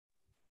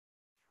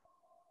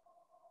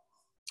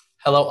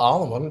Hello,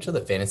 all, and welcome to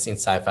the Fantasy and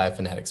Sci-Fi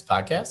Fanatics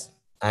podcast.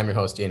 I'm your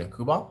host, Daniel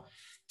Kubal.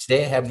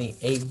 Today, I have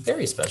a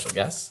very special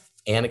guest,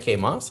 Anna K.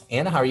 Moss.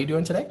 Anna, how are you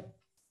doing today?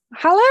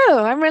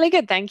 Hello, I'm really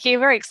good, thank you.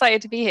 Very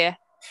excited to be here.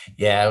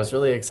 Yeah, I was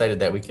really excited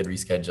that we could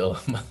reschedule.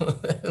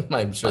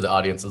 I'm sure the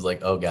audience was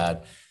like, oh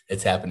God,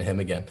 it's happened to him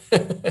again.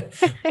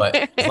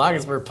 But as long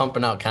as we're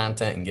pumping out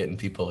content and getting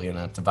people,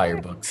 to buy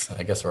your books,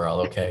 I guess we're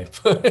all okay.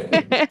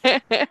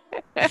 But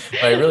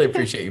I really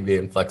appreciate you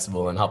being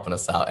flexible and helping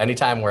us out.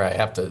 Anytime where I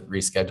have to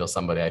reschedule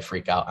somebody, I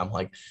freak out. I'm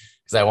like,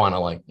 because I want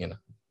to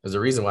there's a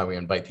reason why we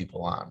invite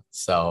people on.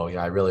 So,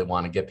 I really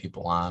want to get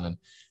people on and,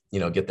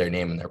 get their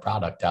name and their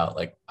product out.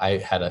 Like I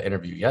had an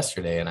interview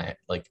yesterday and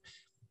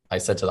I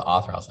said to the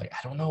author, I was like,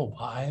 I don't know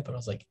why, but I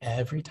was like,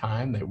 every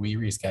time that we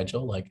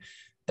reschedule, like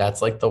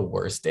that's like the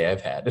worst day I've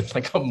had in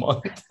like a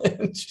month.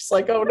 And she's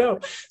like, oh no.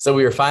 So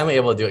we were finally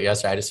able to do it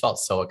yesterday. I just felt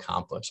so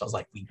accomplished. I was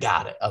like, we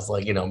got it. I was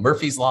like,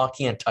 Murphy's Law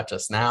can't touch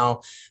us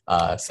now.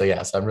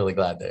 So I'm really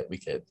glad that we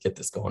could get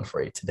this going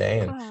for you today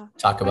and Oh,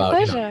 talk my about,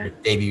 pleasure. your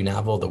debut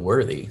novel, The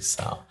Worthy.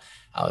 So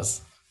I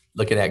was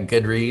looking at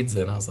Goodreads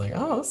and I was like,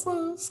 oh,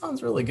 this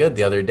sounds really good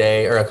the other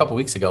day or a couple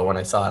weeks ago when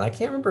I saw it. I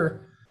can't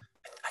remember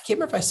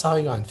if I saw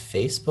you on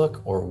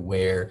Facebook or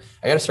where.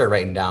 I got to start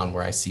writing down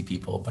where I see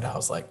people, but I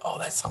was like, oh,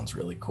 that sounds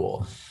really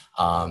cool.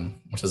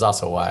 Which is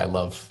also why I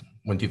love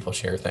when people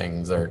share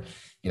things or,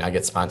 I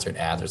get sponsored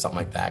ads or something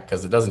like that,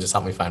 because it doesn't just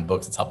help me find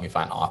books, it's helped me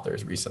find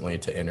authors recently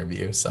to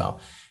interview. So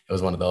it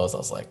was one of those, I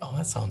was like, oh,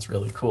 that sounds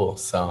really cool.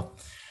 So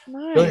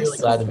really, really Nice.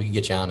 glad that we could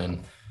get you on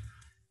and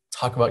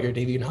talk about your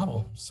debut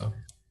novel. So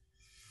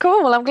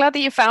Cool. Well, I'm glad that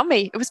you found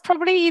me. It was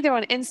probably either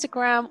on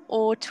Instagram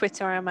or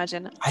Twitter, I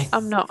imagine. I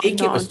I'm think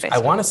it not on was, I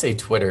Facebook. want to say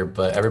Twitter,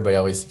 but everybody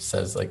always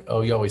says like,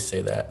 oh, you always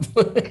say that.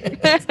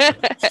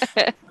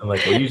 I'm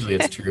like, well, usually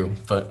it's true,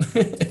 but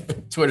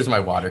Twitter's my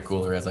water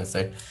cooler, as I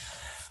say.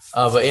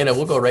 But Anna,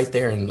 we'll go right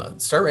there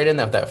and start right in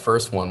that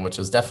first one, which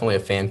is definitely a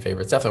fan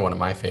favorite. It's definitely one of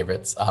my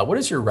favorites. What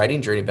has your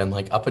writing journey been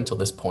like up until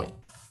this point?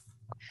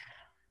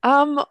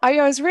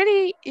 I was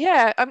really,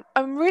 yeah,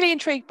 I'm really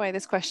intrigued by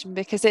this question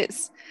because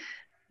it's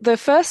the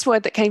first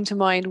word that came to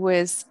mind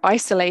was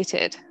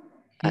isolated,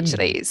 Hmm.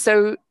 actually.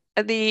 So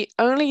the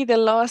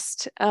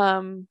last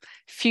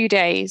few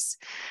days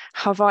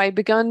have I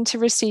begun to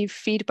receive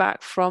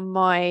feedback from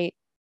my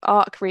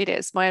ARC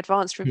readers, my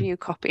advanced Hmm. review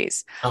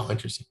copies. Oh,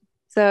 interesting.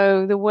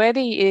 So the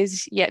Worthy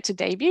is yet to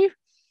debut.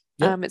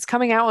 Yep. It's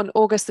coming out on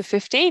August the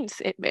 15th.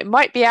 It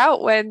might be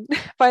out when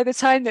by the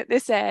time that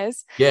this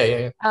airs. Yeah, yeah,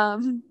 yeah.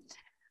 Um,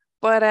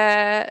 but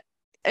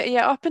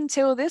yeah, up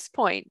until this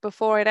point,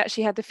 before I'd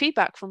actually had the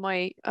feedback from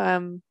my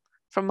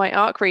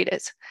ARC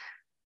readers,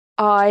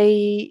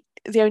 I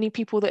the only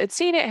people that had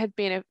seen it had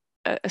been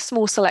a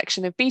small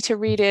selection of beta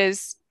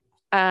readers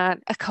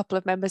and a couple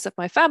of members of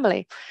my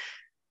family.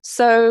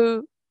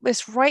 So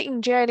this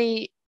writing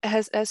journey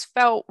has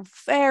felt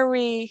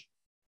very,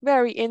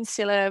 very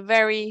insular,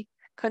 very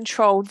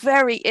controlled,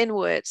 very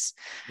inwards.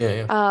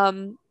 Yeah, yeah.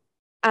 Um,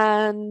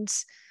 and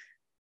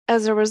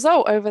as a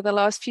result, over the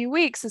last few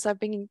weeks, as I've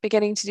been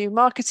beginning to do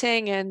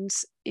marketing and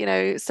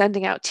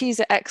sending out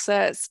teaser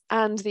excerpts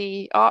and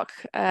the ARC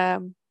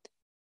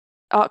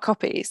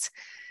copies,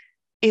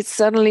 it's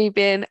suddenly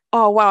been,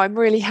 oh wow, I'm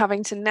really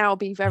having to now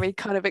be very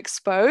kind of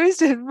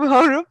exposed and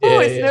vulnerable.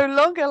 Yeah, It's yeah, no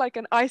longer like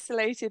an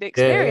isolated yeah,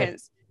 yeah, yeah.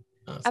 experience.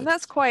 Oh, that's And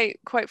that's interesting.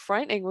 quite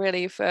frightening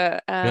really Yeah,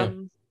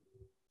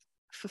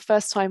 for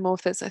first time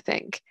authors, I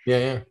think. yeah,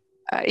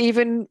 yeah.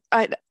 Even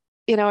I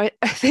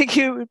think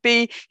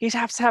you'd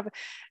have to have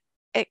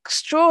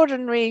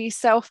extraordinary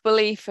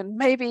self-belief and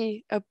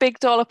maybe a big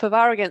dollop of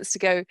arrogance to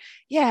go,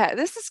 yeah,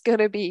 this is going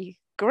to be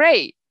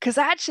great. Because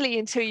actually,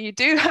 until you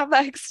do have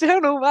that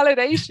external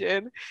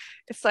validation,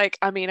 it's like,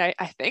 I mean, I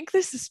think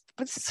this is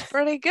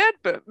pretty good,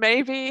 but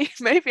maybe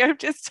I'm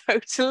just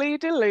totally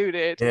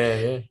deluded. Yeah,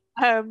 yeah.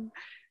 Um,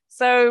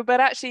 but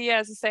actually, yeah,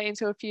 as I say,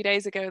 until a few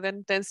days ago,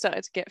 then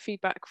started to get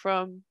feedback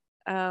from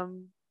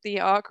the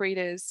ARC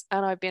readers,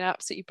 and I've been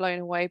absolutely blown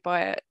away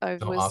by it. I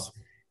Oh, was awesome.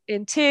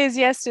 in tears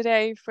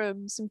yesterday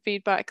from some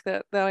feedback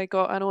that I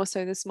got, and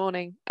also this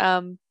morning.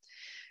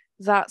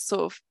 That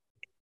sort of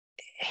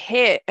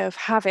hit of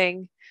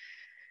having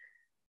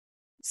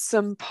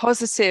some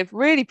positive,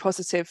 really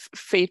positive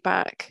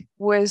feedback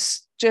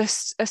was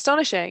just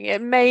astonishing.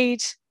 It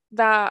made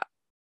that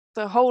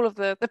the whole of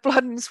the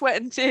blood and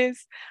sweat and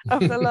tears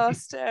of the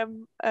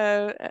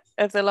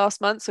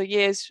last months or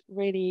years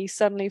really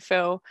suddenly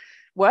feel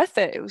worth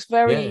it. It was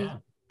Yeah, very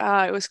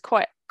yeah. it was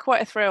quite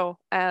a thrill.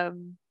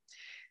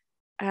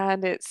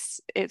 And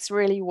it's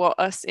really what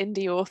us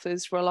indie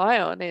authors rely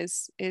on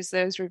is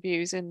those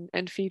reviews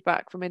and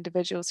feedback from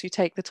individuals who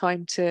take the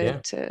time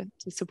Yeah, to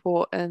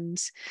support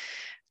and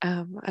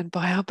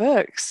buy our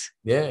books.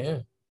 yeah, yeah.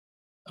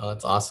 Oh,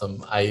 that's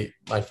awesome.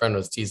 My friend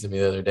was teasing me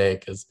the other day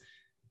because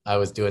I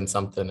was doing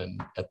something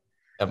and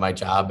at my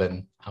job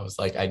and I was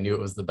like, I knew it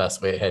was the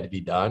best way it had to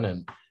be done.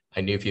 And I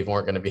knew people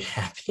weren't going to be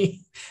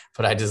happy,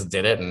 but I just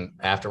did it. And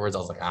afterwards I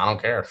was like, I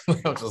don't care.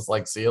 I was just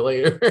like, see you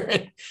later.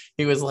 And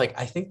he was like,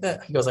 I think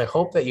that, he goes, I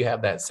hope that you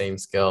have that same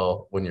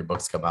skill when your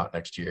books come out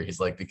next year.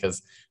 He's like,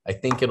 because I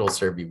think it'll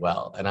serve you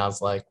well. And I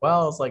was like,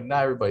 well, I was like,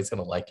 not everybody's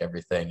going to like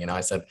everything. You know,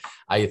 I said,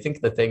 I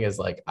think the thing is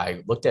like,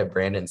 I looked at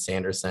Brandon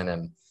Sanderson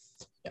and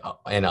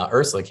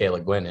Ursula K.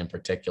 Le Guin in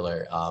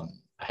particular.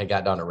 I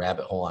got down a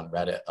rabbit hole on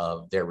Reddit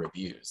of their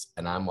reviews.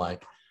 And I'm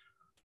like,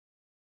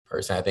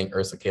 personally, I think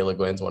Ursula K. Le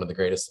Guin is one of the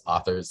greatest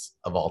authors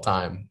of all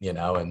time, you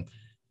know, and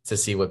to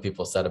see what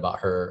people said about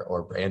her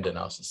or Brandon,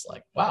 I was just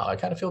like, wow, I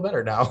kind of feel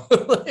better now.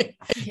 Like,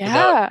 you know,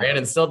 Yeah,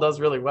 Brandon still does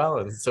really well,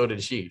 and so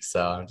did she.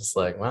 So I'm just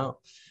like,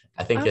 well,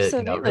 I think it,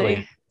 you know, absolutely.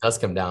 really does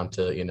come down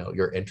to, you know,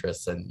 your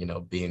interests and, you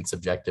know, being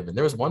subjective. And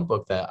there was one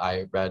book that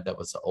I read that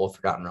was an old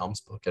Forgotten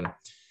Realms book, and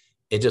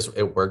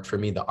it worked for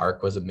me. The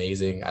arc was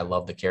amazing. I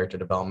love the character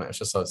development. It's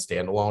just a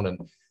standalone,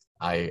 and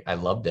I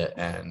loved it.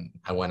 And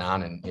I went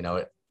on, and, you know,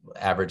 it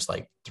averaged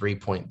like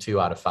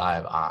 3.2 out of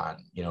 5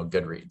 on, you know,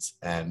 Goodreads.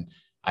 And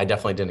I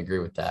definitely didn't agree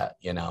with that,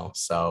 you know.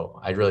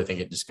 So I really think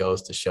it just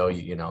goes to show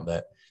you, you know,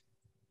 that,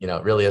 you know,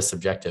 it really is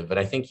subjective. But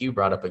I think you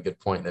brought up a good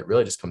point that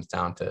really just comes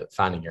down to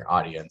finding your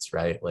audience,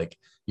 right? Like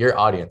your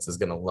audience is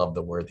going to love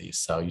the worthies.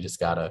 So you just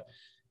got to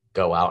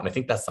go out. And I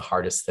think that's the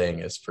hardest thing,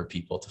 is for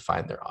people to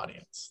find their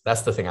audience.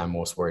 That's the thing I'm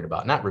most worried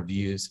about, not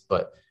reviews,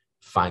 but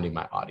finding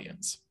my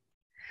audience.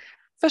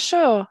 For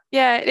sure.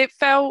 Yeah, it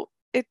felt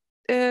it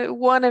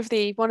one of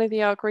the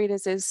ARC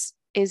readers is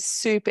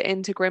super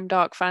into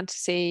grimdark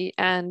fantasy,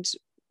 and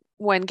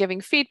when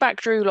giving feedback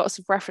drew lots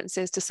of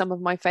references to some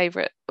of my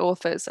favorite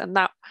authors, and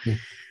that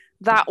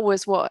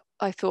was what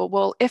I thought,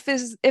 well, if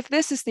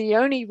this is the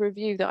only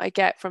review that I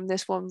get from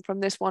this one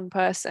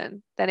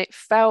person, then it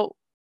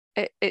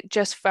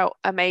just felt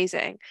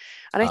amazing.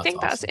 And I That's think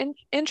that's awesome.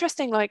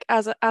 interesting, like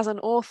as an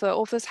author,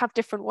 authors have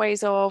different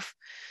ways of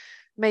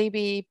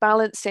maybe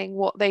balancing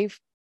what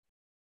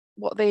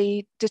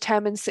they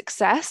determine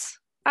success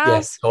Yeah,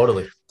 as.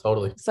 totally.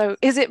 Totally. So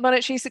is it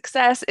monetary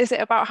success? Is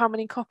it about how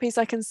many copies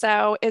I can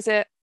sell? Is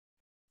it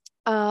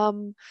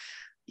um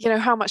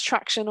how much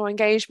traction or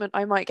engagement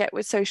I might get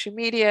with social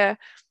media?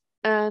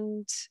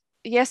 And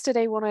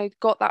yesterday when I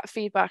got that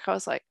feedback, I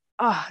was like,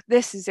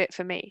 this is it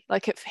for me.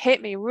 Like it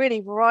hit me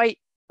really right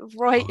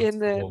Oh, in that's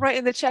the cool. right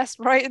in the chest,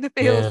 right in the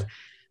feels. Yeah.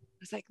 I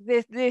was like,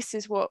 this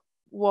is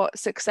what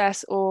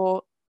success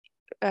or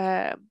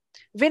um,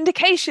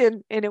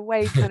 vindication in a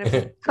way kind of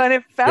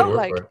Good felt word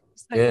like. for it.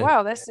 It's like, Yeah.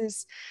 wow, this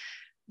is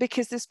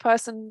because this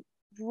person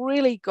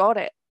really got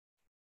it.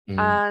 Mm,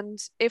 And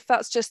if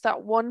that's just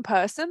that one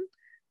person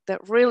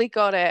that really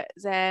got it,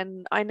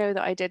 then I know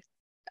that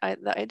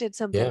I did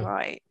something yeah.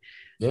 right.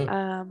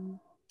 Yeah.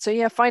 So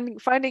yeah,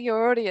 finding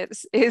your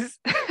audience is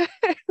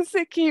is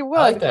a key I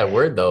like one. that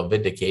word though,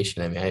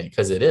 vindication. I mean,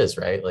 because it is,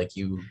 right? Like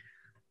you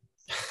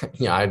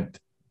know, I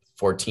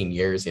 14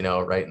 years, you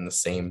know, writing the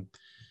same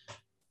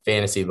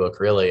fantasy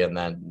book really. And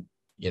then,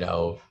 you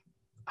know,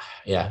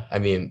 yeah, I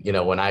mean, you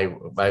know, when my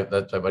buddy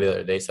the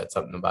other day said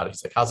something about it,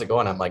 he's like, how's it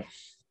going? I was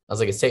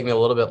like, it's taking me a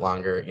little bit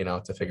longer, you know,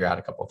 to figure out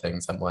a couple of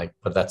things. I'm like,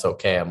 but that's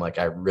okay. I'm like,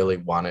 I really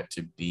want it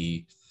to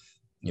be,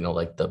 you know,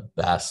 like the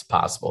best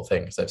possible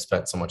thing, because I've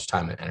spent so much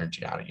time and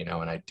energy on it, you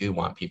know, and I do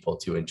want people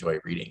to enjoy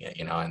reading it,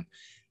 you know. And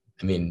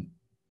I mean,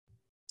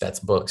 that's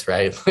books,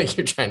 right? Like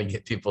you're trying to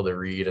get people to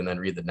read and then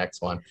read the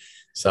next one.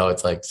 So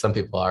it's like some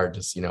people are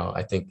just, you know,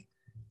 I think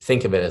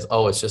of it as,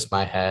 oh, it's just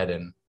my head,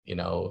 and, you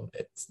know,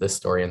 it's this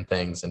story and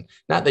things. And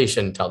not that you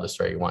shouldn't tell the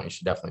story you want, you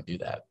should definitely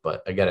do that.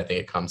 But again, I think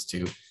it comes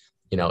to,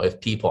 you know, if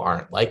people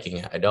aren't liking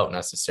it, I don't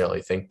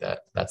necessarily think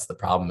that that's the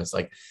problem. Is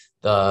like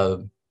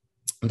the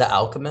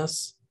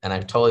Alchemist, and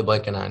I'm totally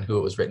blanking on who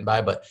it was written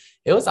by, but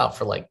it was out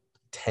for like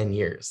 10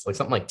 years, like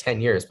something like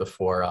 10 years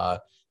before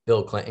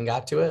Bill Clinton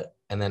got to it.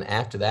 And then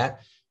after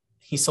that,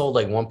 he sold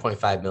like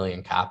 1.5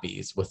 million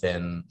copies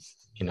within,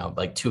 you know,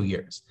 like 2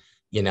 years,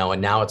 you know,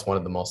 and now it's one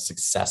of the most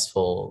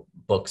successful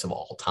books of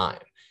all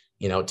time.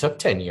 You know, it took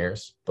 10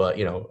 years, but,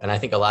 you know, and I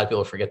think a lot of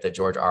people forget that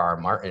George R. R.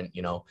 Martin,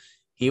 you know,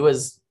 he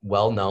was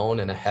well known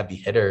and a heavy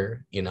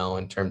hitter, you know,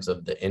 in terms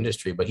of the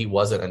industry, but he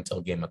wasn't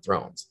until Game of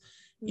Thrones,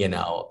 you Mm.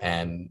 know,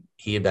 and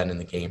he had been in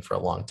the game for a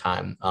long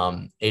time.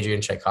 Adrian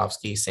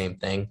Tchaikovsky, same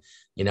thing,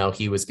 you know,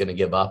 he was going to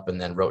give up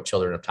and then wrote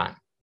Children of Time,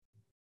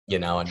 you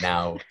know, and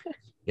now,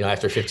 you know,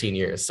 after 15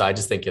 years. So I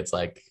just think it's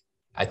like,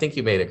 I think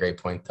you made a great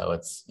point though.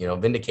 It's, you know,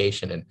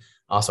 vindication, and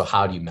also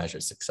how do you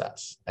measure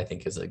success, I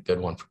think is a good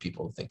one for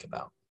people to think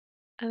about.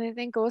 And I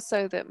think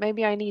also that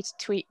maybe I need to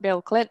tweet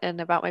Bill Clinton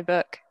about my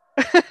book.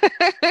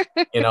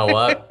 You know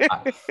what?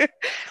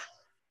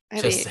 I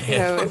Just mean,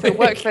 saying. if it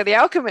worked for The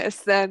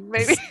Alchemist, then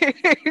maybe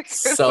it could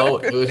So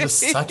work it with was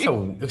just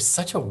me. it was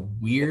such a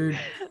weird,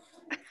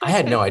 I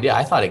had no idea.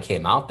 I thought it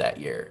came out that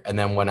year. And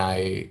then when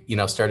I, you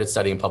know, started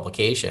studying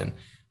publication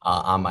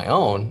on my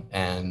own,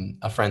 and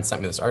a friend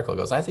sent me this article,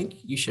 goes, I think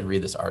you should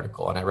read this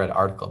article. And I read an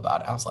article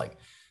about it. I was like,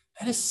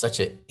 that is such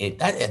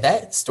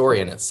that story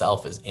in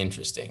itself is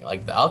interesting.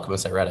 Like The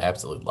Alchemist, I read, I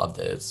absolutely loved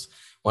it. It's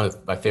one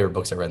of my favorite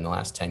books I read in the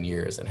last 10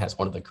 years, and has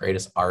one of the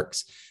greatest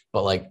arcs.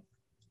 But like,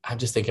 I'm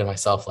just thinking to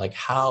myself, like,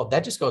 how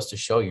that just goes to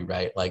show you,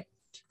 right? Like,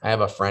 I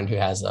have a friend who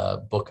has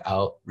a book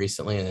out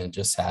recently and it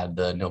just had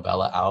the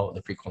novella out,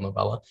 the prequel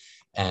novella.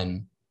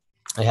 And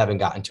I haven't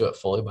gotten to it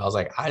fully, but I was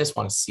like, I just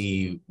want to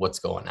see what's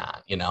going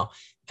on, you know?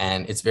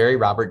 And it's very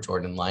Robert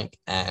Jordan like.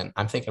 And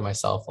I'm thinking to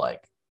myself,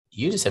 like,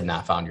 you just have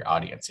not found your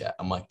audience yet.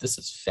 I'm like, this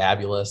is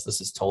fabulous.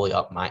 This is totally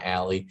up my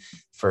alley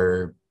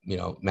for, you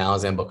know,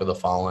 Malazan Book of the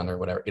Fallen or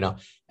whatever, you know.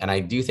 And I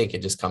do think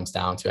it just comes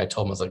down to, I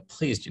told him, I was like,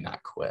 please do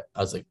not quit.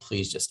 I was like,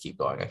 please just keep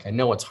going. Like, I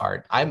know it's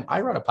hard. I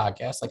run a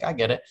podcast. Like, I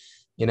get it.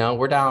 You know,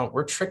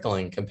 we're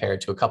trickling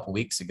compared to a couple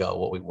weeks ago,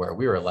 what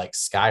we were like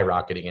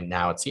skyrocketing, and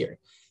now it's here.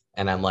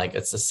 And I'm like,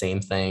 it's the same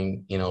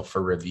thing, you know,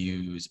 for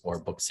reviews or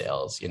book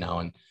sales, you know.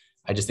 And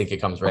I just think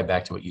it comes right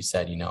back to what you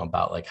said, you know,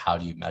 about like, how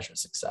do you measure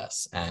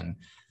success? And,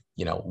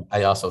 you know,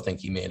 I also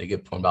think you made a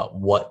good point about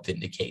what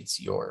vindicates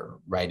your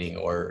writing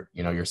or,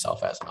 you know,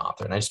 yourself as an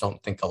author. And I just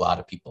don't think a lot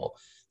of people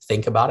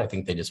think about it. I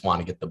think they just want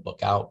to get the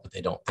book out, but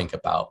they don't think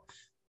about,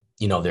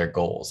 you know, their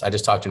goals. I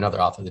just talked to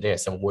another author the day. I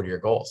said, well, what are your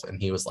goals?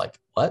 And he was like,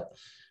 what?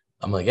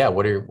 I'm like, yeah,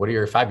 what are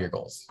your 5-year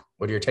goals?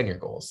 What are your 10-year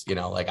goals? You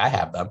know, like, I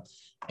have them.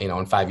 You know,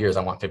 in 5 years,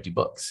 I want 50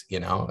 books. You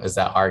know, is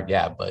that hard?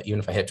 Yeah. But even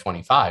if I hit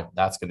 25,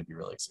 that's going to be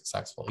really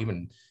successful.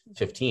 Even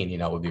 15, you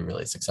know, would be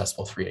really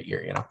successful, 3 a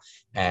year, you know.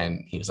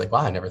 And he was like,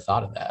 wow, I never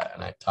thought of that.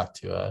 And I talked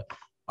to a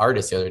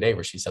artist the other day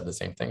where she said the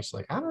same thing. She's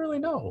like, I don't really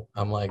know.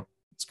 I'm like,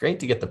 it's great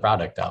to get the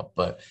product out,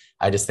 but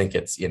I just think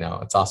it's, you know,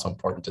 it's also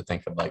important to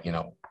think of, like, you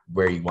know,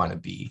 where you want to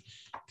be.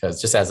 Because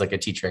just as like a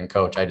teacher and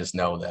coach, I just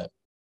know that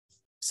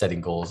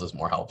setting goals is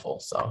more helpful.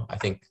 So I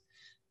think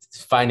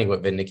finding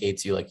what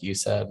vindicates you, like you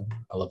said,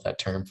 I love that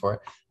term for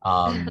it.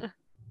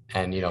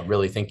 And, you know,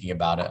 really thinking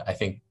about it. I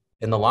think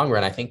in the long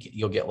run, I think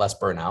you'll get less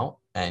burnout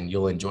and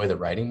you'll enjoy the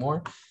writing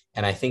more.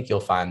 And I think you'll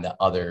find that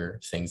other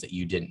things that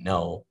you didn't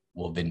know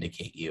will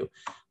vindicate you.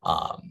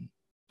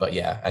 But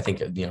yeah, I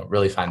think, you know,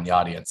 really finding the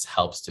audience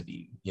helps to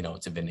be, you know,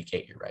 to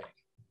vindicate your writing.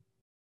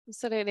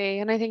 Absolutely.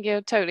 And I think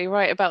you're totally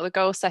right about the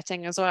goal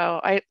setting as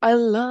well. I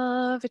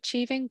love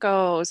achieving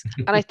goals.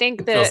 And I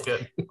think It feels that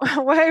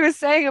good. what I was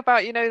saying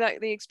about, you know, like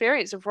the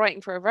experience of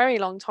writing for a very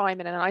long time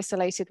in an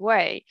isolated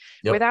way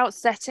Yep. without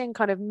setting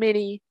kind of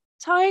mini,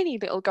 tiny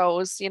little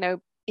goals, you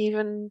know,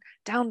 even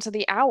down to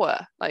the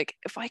hour. Like,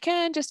 if I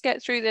can just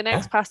get through the Yeah.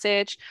 next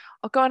passage,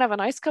 I'll go and have a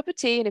nice cup of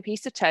tea and a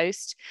piece of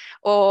toast.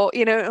 Or,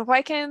 you know, if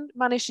I can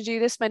manage to do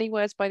this many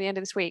words by the end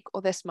of this week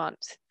or this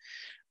month,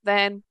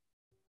 then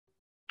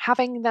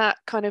having that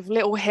kind of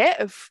little hit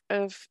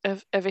of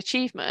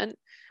achievement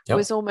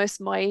was Yep.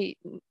 almost my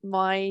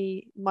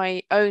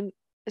own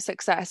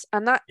success,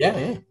 and that Yeah.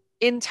 Yeah.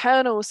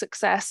 internal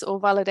success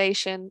or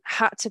validation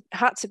had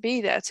to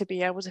be there to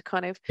be able to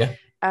kind of Yeah.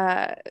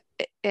 uh,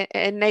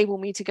 enable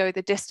me to go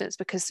the distance,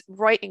 because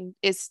writing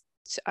is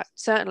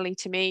certainly,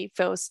 to me,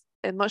 feels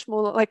much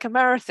more like a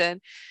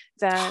marathon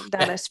than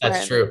Yeah. a That's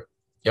sprint. true.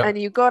 And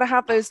Yep. you've got to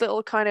have those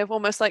little kind of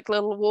almost like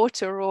little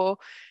water or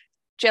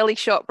jelly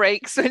shot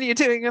breaks when you're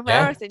doing a Yeah.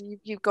 marathon.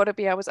 You've got to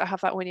be able to have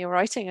that when you're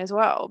writing as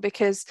well,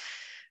 because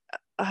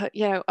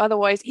you know,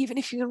 otherwise, even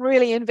if you can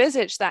really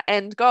envisage that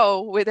end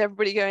goal with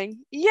everybody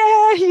going,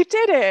 yeah, you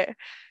did it,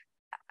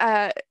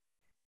 uh,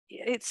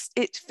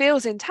 it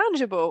feels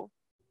intangible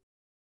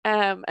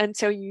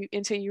until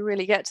you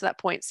really get to that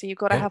point. So you've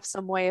got to Yeah. have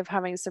some way of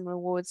having some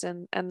rewards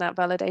and that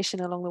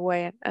validation along the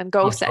way. And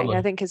goal Oh, setting, I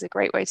totally. think, is a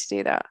great way to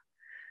do that.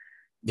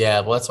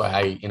 Yeah, well, that's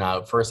why you know,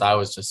 at first I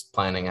was just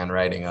planning on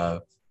writing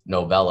a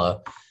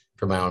novella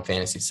for my own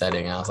fantasy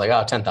setting. And I was like,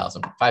 oh,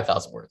 10,000,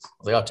 5,000 words. I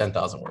was like, oh,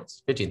 10,000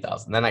 words,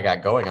 15,000. Then I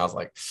got going. I was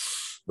like,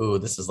 ooh,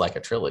 this is like a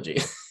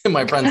trilogy. And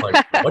my friend's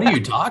like, what are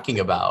you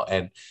talking about?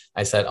 And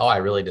I said, oh, I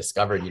really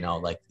discovered, you know,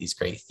 like these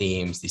great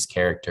themes, these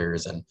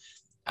characters. And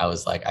I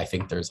was like, I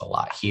think there's a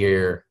lot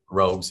here.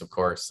 Rogues, of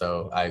course.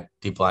 So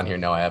people on here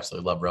know I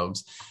absolutely love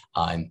rogues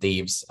and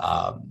thieves,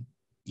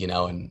 you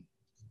know, and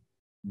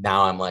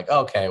now I'm like,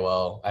 okay,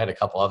 well, I had a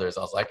couple others.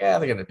 I was like, yeah,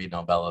 they're going to be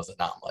novellas. And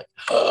now I'm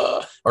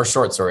like, or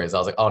short stories. I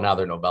was like, oh, now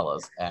they're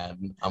novellas.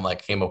 And I'm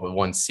like, came up with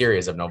one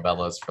series of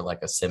novellas for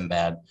like a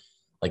Sinbad,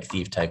 like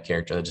thief type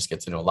character that just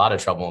gets into a lot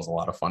of trouble and is a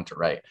lot of fun to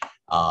write.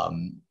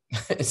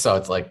 So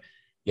it's like,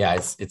 yeah,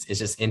 it's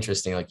just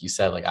interesting. Like you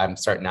said, like I'm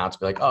starting now to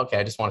be like, oh, okay,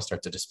 I just want to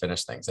start to just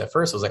finish things. At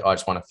first, I was like, oh, I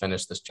just want to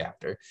finish this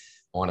chapter.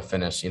 I want to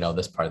finish, you know,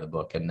 this part of the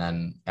book. And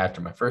then after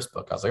my first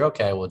book, I was like,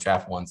 okay, well,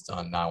 draft one's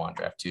done. Now I want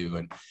draft two.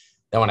 And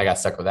then when I got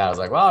stuck with that, I was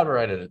like, well, I'll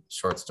write a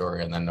short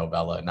story and then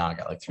novella. And now I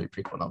got like 3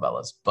 prequel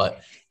novellas.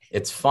 But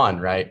it's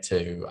fun, right?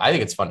 I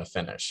think it's fun to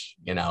finish,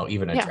 you know,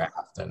 even a Yeah,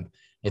 draft. And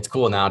it's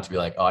cool now to be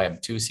like, oh, I am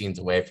 2 scenes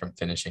away from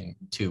finishing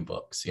 2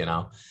 books, you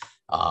know?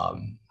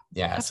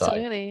 Yeah.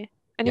 absolutely.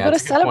 And you've Yeah, got to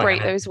it's a good point. I celebrate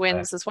didn't those think of that.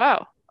 wins as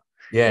well.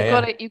 Yeah.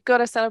 Yeah. You've got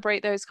to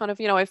celebrate those kind of,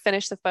 you know, I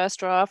finished the first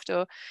draft.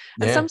 Or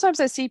and Yeah. sometimes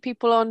I see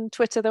people on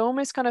Twitter, they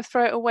almost kind of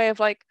throw it away of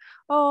like,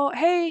 oh,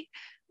 hey,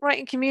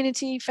 writing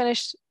community,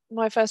 finished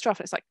my first draft.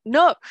 And it's like,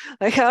 no,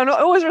 like I'm not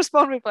always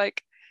respond with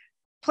like,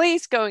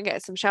 please go and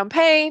get some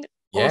champagne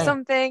or Yeah.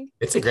 something,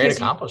 It's a great because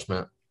you've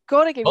accomplishment.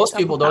 got to give Most yourself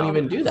a people pat don't on the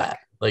even do back. that.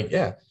 Like,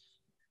 yeah.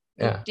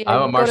 Yeah, You know,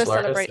 I'm a you've got to martial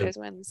artist, celebrate and those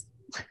wins.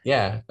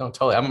 yeah, no,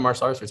 totally. I'm a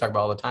martial artist. We talk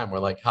about all the time. We're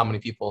like, how many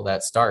people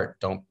that start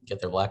don't get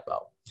their black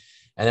belt?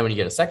 And then when you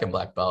get a second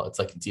black belt, it's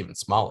like it's even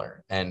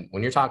smaller. And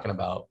when you're talking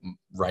about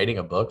writing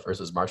a book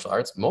versus martial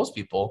arts, most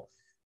people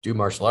do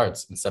martial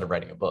arts instead of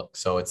writing a book.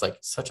 So it's like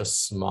such a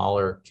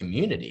smaller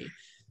community,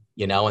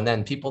 you know. And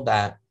then people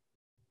that,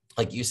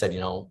 like you said, you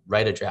know,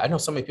 write a draft. I know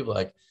so many people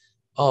like,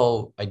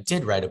 oh, I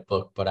did write a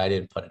book, but I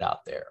didn't put it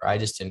out there, or I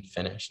just didn't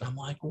finish. And I'm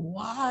like,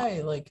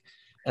 why? Like,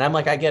 and I'm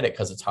like, I get it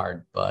because it's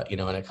hard, but you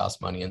know, and it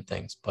costs money and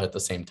things. But at the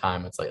same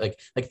time, it's like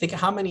think of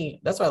how many.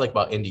 That's what I like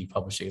about indie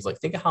publishing is like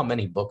think of how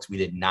many books we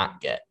did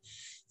not get.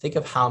 Think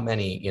of how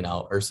many, you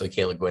know, Ursula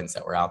K. Le Guin's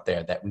that were out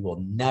there that we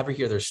will never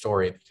hear their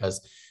story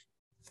because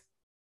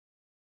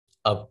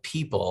of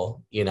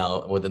people, you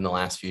know, within the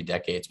last few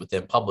decades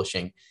within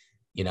publishing,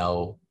 you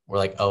know, we're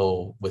like,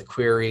 oh, with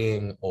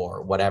querying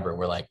or whatever,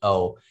 we're like,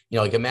 oh, you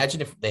know, like imagine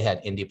if they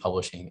had indie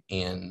publishing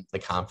and the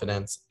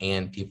confidence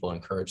and people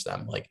encourage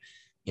them. Like,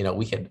 you know,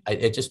 we could,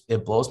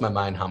 it blows my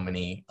mind how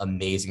many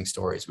amazing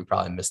stories we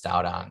probably missed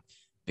out on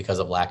because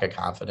of lack of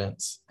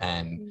confidence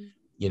and,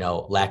 you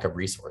know, lack of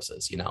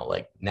resources, you know,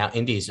 like now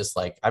indie is just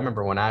like, I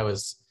remember when I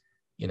was,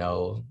 you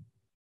know,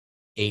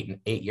 8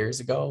 years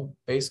ago,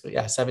 basically.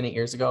 Yeah, 7, 8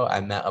 years ago, I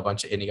met a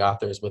bunch of indie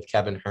authors with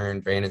Kevin Hearn.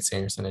 Brandon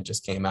Sanderson had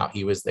just came out.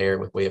 He was there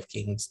with Way of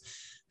Kings.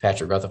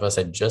 Patrick Rutherford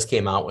had just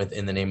came out with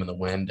In the Name of the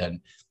Wind. And,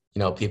 you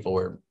know, people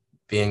were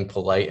being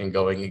polite and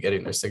going and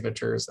getting their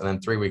signatures. And then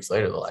 3 weeks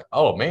later, they're like,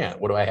 oh man,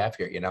 what do I have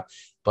here? You know,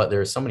 but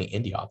there's so many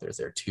indie authors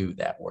there too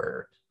that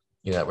were,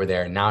 you know, that were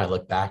there. And now I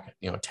look back,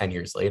 you know, 10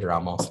 years later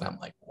almost, and I'm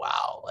like,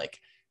 wow, like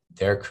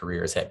their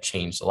careers have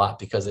changed a lot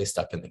because they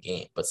stuck in the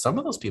game. But some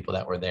of those people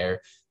that were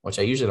there, which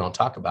I usually don't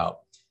talk about,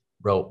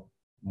 wrote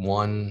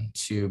 1,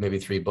 2, maybe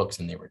 3 books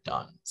and they were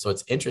done. So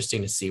it's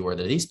interesting to see where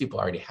these people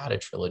already had a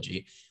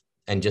trilogy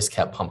and just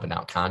kept pumping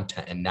out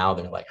content. And now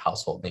they're like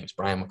household names.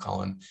 Brian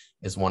McCullen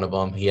is one of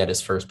them. He had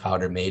his first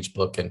Powder Mage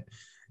book and,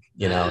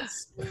 you know,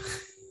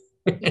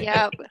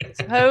 Yeah,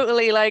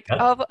 totally. Like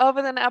yep,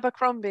 other than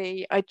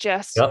Abercrombie,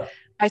 yep,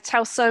 I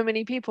tell so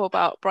many people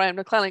about Brian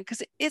McClellan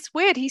because it's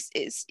weird. He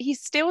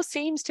still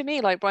seems to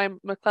me like Brian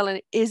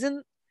McClellan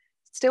isn't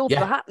still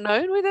yeah, that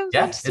known within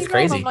yeah, fantasy it's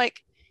realm. I'm crazy. like,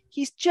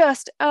 he's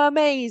just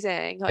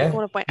amazing. Like Yeah,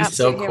 one of my he's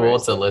so absolute cool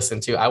heroes. to listen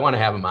to. I want to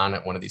have him on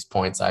at one of these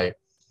points.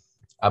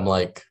 I'm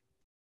like,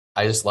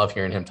 I just love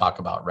hearing him talk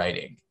about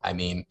writing. I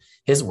mean,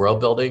 his world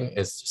building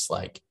is just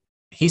like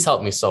he's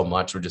helped me so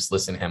much with just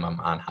listening to him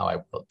on how I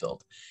will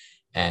build.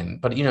 And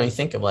but you know, you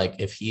think of like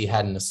if he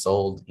hadn't have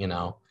sold, you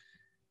know,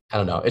 I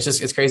don't know.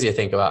 It's crazy to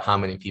think about how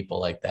many people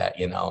like that,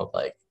 you know,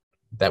 like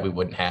that we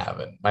wouldn't have.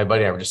 And my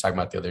buddy and I were just talking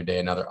about the other day,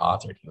 another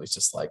author, and he was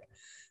just like,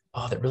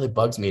 oh, that really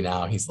bugs me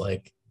now. He's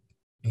like,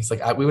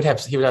 we would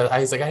have, he would have, I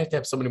was like, I have to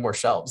have so many more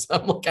shelves.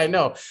 I'm like, I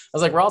know. I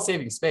was like, we're all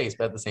saving space,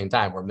 but at the same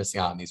time, we're missing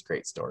out on these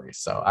great stories.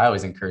 So I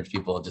always encourage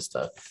people just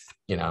to,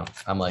 you know,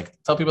 I'm like,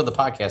 tell people the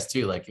podcast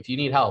too. Like, if you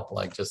need help,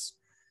 like, just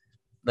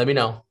let me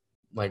know.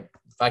 Like,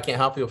 if I can't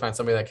help you, find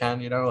somebody that can,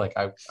 you know, like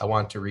I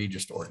want to read your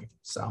story.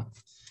 So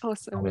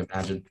Awesome. I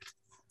imagine.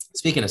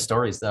 Speaking of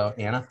stories though,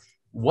 Anna,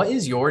 what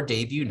is your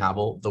debut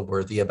novel, The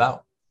Worthy,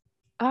 about?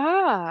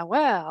 Ah,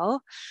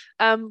 well,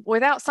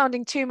 without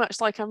sounding too much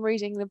like I'm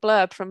reading the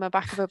blurb from the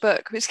back of a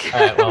book, which All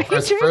right. Well,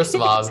 can be first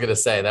of all, tricky. I was gonna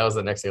say that was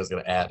the next thing I was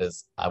gonna add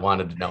is I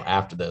wanted to know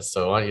after this.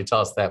 So why don't you tell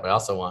us that? But I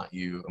also want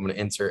you. I'm gonna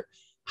insert.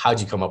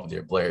 How'd you come up with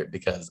your blurb?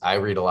 Because I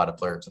read a lot of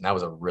blurbs, and that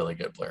was a really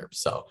good blurb.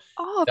 So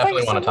Oh,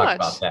 definitely thanks want so to talk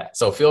about much. that.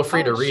 So feel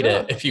free Oh, to read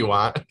it sure. if you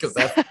want, because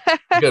that's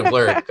a good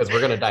blurb. Because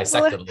we're gonna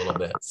dissect Well, it a little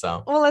bit.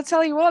 So well, I'll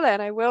tell you what,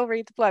 then I will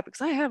read the blurb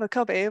because I have a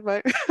copy of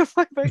my, of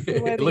my book, The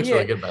it Worthy looks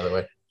really here. good, by the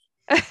way.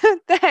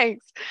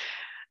 Thanks.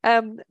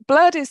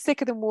 Blood is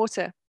thicker than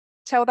water.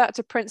 Tell that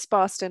to Prince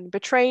Barston,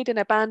 betrayed and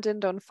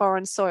abandoned on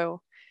foreign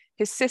soil.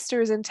 His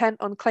sister is intent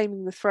on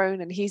claiming the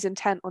throne, and he's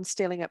intent on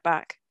stealing it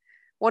back.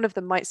 One of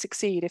them might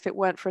succeed if it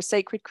weren't for a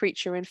sacred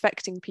creature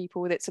infecting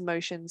people with its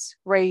emotions: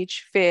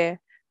 rage, fear,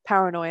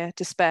 paranoia,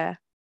 despair.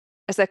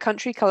 As their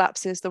country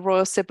collapses, the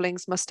royal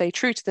siblings must stay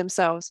true to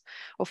themselves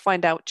or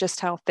find out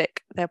just how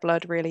thick their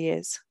blood really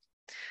is.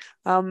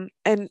 And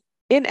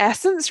in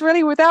essence,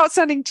 really, without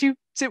sounding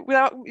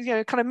without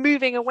kind of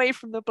moving away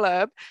from the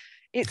blurb,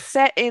 it's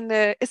set in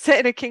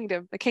a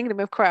kingdom, the kingdom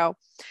of Krell.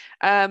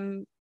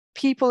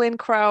 People in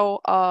Krell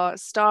are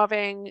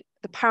starving.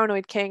 The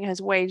paranoid king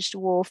has waged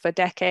war for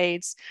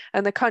decades,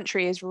 and the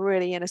country is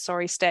really in a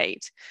sorry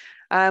state.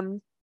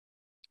 And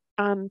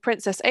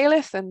Princess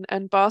Aelith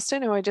and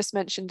Barston, who I just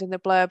mentioned in the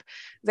blurb,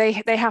 they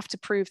have to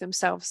prove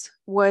themselves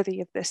worthy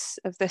of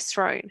this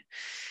throne.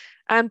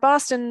 And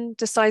Barston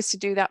decides to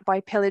do that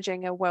by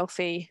pillaging a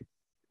wealthy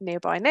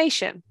nearby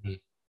nation. Mhm.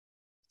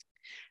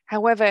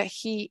 However,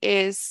 he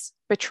is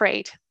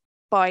betrayed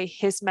by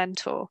his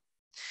mentor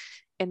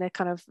in the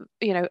kind of,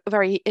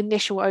 very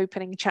initial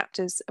opening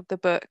chapters of the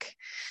book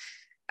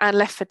and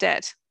left for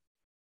dead.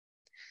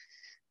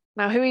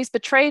 Now, who he's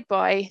betrayed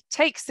by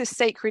takes this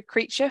sacred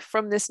creature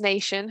from this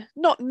nation,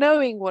 not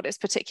knowing what its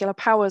particular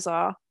powers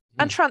are,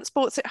 and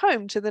transports it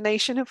home to the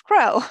nation of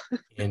Krell,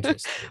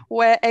 Interesting.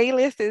 where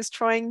Aelith is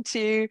trying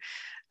to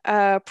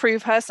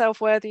prove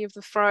herself worthy of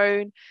the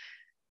throne.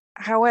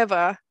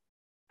 However,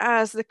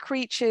 as the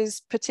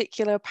creature's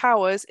particular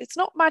powers, it's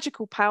not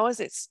magical powers,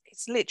 it's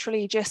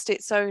literally just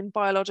its own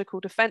biological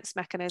defense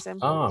mechanism.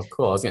 Oh,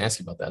 cool. I was gonna ask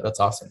you about that. That's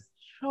awesome.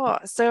 Sure.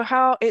 So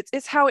how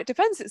it's how it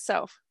defends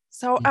itself.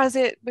 So as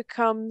it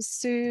becomes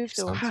soothed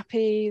or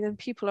happy, then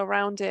people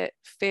around it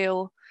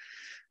feel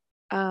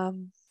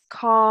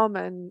calm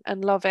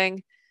and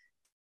loving.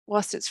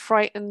 Whilst it's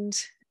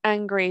frightened,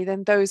 angry,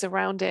 then those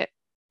around it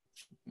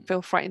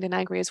feel frightened and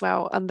angry as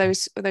well. And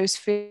those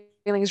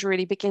feelings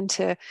really begin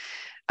to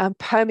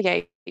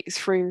permeate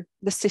through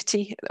the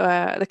city,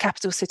 the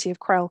capital city of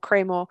Krell,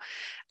 Craymore,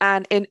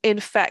 and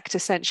infect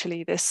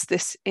essentially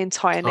this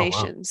entire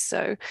nation. Wow.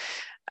 So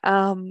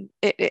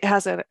it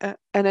has an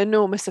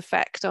enormous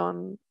effect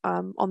on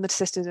the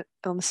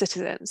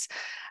citizens.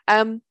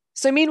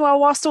 So meanwhile,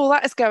 whilst all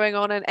that is going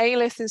on, and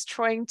Aelith is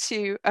trying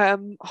to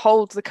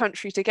hold the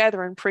country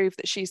together and prove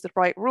that she's the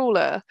right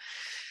ruler,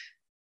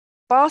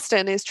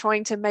 Barstan is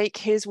trying to make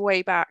his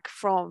way back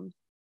from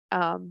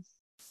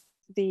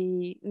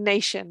the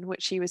nation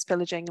which he was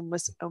pillaging and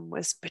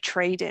was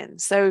betrayed in.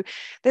 So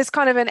there's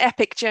kind of an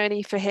epic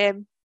journey for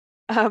him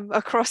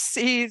across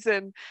seas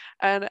and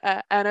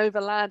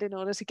over land in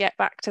order to get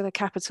back to the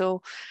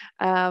capital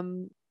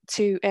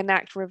to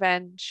enact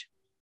revenge.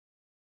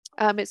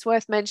 It's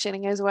worth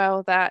mentioning as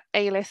well that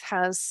Aelith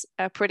has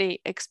a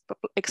pretty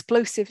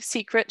explosive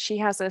secret. She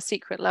has a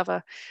secret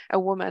lover, a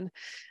woman.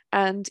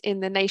 And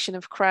in the nation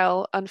of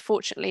Krell,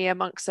 unfortunately,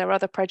 amongst their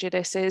other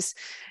prejudices,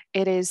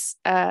 it is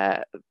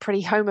a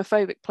pretty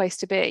homophobic place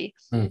to be.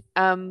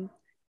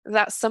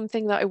 That's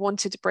something that I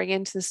wanted to bring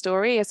into the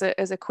story as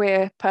a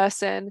queer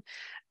person.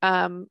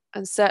 And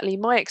certainly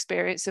my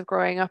experience of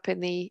growing up in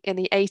the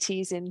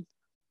 80s in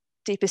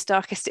deepest,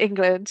 darkest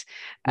England,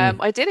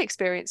 I did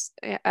experience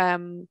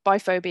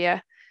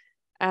biphobia,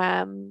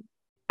 and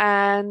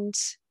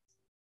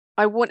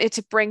I wanted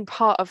to bring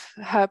part of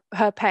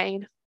her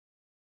pain,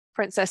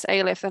 Princess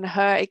Aelith, and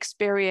her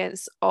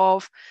experience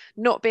of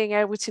not being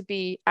able to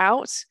be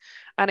out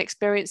and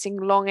experiencing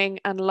longing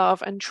and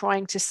love and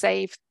trying to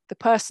save the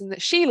person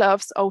that she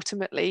loves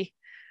ultimately,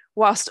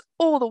 whilst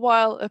all the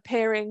while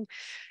appearing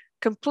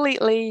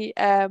completely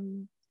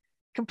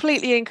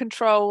in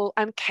control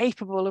and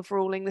capable of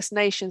ruling this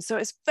nation. So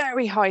it's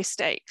very high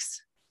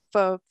stakes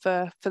for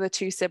the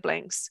two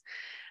siblings.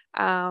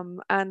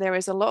 And there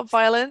is a lot of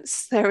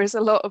violence, there is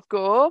a lot of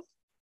gore,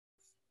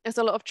 there's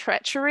a lot of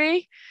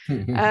treachery.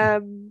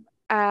 And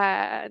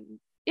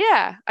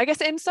yeah, I guess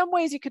in some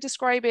ways you could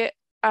describe it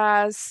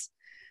as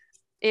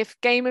if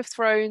Game of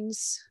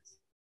Thrones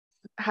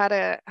had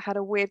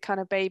a weird kind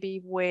of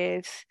baby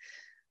with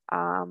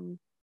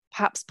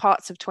perhaps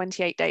parts of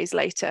 28 Days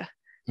Later,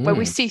 where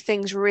we see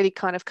things really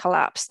kind of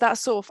collapse. That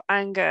sort of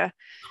anger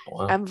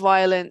and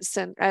violence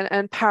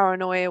and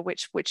paranoia,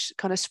 which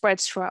kind of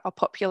spreads throughout our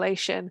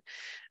population.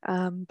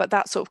 But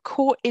that sort of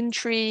court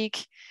intrigue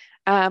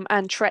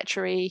and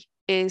treachery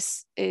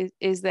is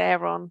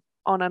there on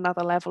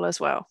another level as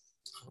well.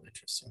 Oh,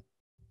 interesting.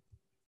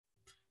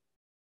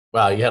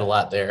 Wow, you had a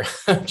lot there.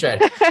 I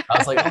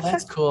was like, oh,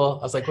 that's cool.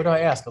 I was like, what do I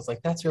ask? I was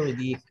like, that's really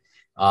deep.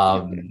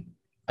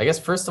 I guess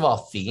first of all,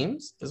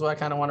 themes is what I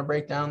kind of want to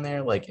break down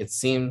there. Like it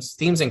seems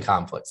themes and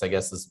conflicts, I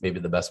guess is maybe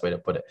the best way to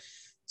put it.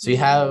 So you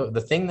have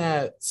the thing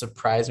that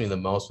surprised me the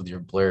most with your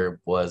blurb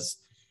was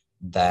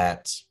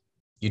that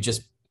you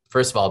just,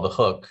 first of all, the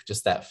hook,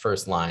 just that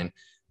first line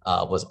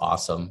was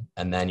awesome.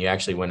 And then you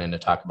actually went in to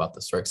talk about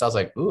the story. So I was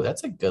like, ooh,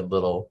 that's a good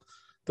little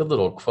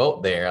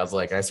quote there. I was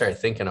like, I started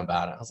thinking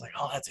about it. I was like,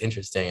 oh, that's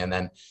interesting. And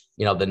then,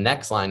 the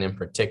next line in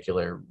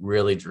particular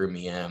really drew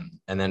me in.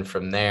 And then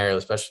from there,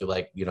 especially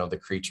like, the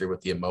creature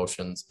with the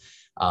emotions,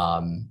 I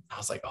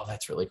was like, oh,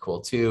 that's really cool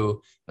too.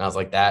 And I was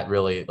like, that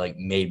really like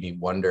made me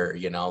wonder,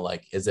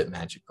 like, is it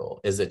magical?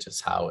 Is it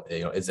just how,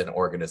 is it an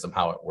organism,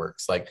 how it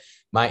works? Like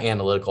my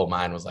analytical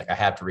mind was like, I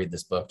have to read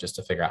this book just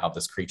to figure out how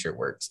this creature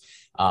works.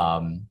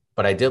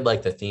 But I did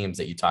like the themes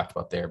that you talked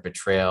about there: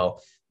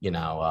 betrayal,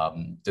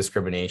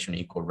 discrimination,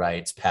 equal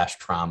rights, past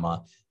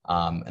trauma.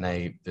 And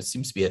there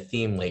seems to be a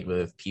theme lately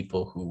with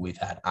people who we've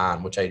had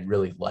on, which I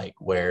really like,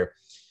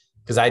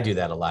 because I do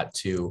that a lot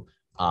too,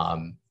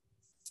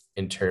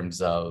 in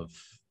terms of,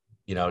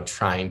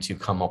 trying to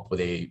come up with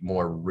a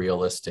more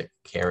realistic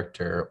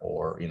character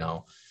or,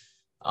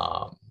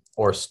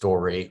 or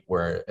story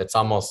where it's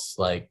almost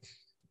like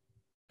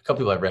a couple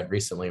people I've read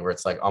recently where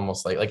it's like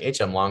almost like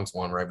H.M. Long's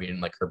one where I'm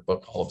reading like her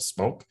book Hall of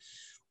Smoke,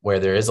 where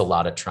there is a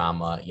lot of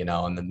trauma,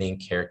 and the main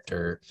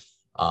character,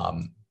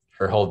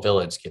 her whole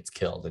village gets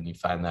killed, and you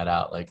find that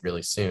out like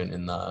really soon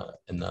in the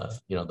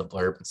the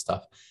blurb and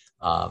stuff.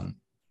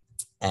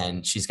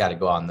 And she's got to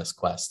go on this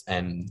quest.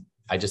 And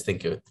I just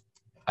think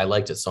I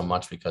liked it so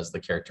much because the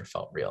character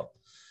felt real.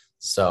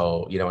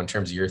 So, in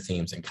terms of your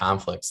themes and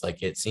conflicts,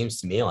 like it seems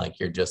to me like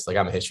you're just like,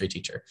 I'm a history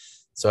teacher.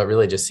 So it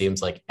really just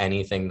seems like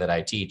anything that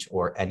I teach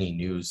or any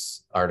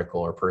news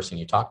article or person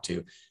you talk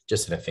to,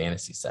 just in a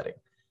fantasy setting.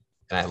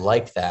 And I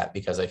like that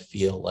because I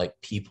feel like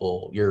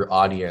people, your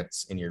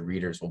audience and your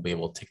readers will be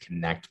able to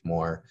connect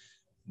more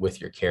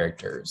with your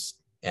characters,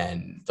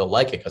 and they'll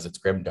like it because it's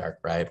grimdark,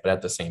 right? But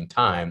at the same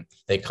time,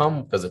 they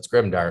come because it's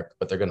grimdark,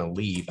 but they're going to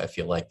leave, I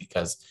feel like,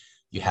 because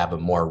you have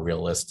more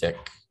realistic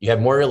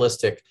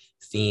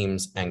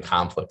themes and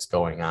conflicts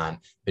going on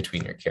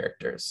between your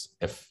characters,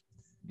 if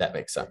that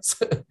makes sense.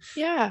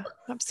 Yeah,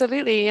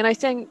 absolutely. And I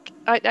think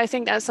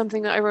that's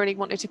something that I really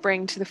wanted to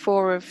bring to the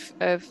fore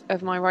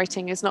of my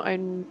writing, is not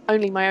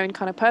only my own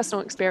kind of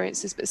personal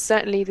experiences, but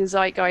certainly the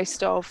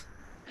zeitgeist of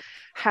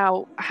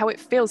how it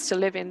feels to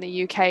live in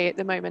the UK at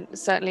the moment,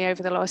 certainly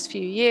over the last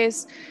few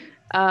years,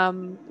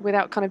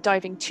 without kind of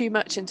diving too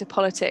much into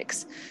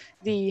politics.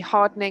 The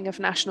hardening of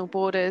national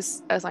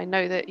borders, as I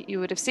know that you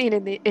would have seen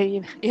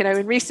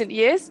in recent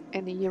years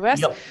in the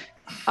US, Yep.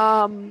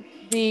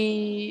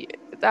 the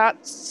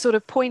that sort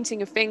of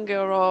pointing a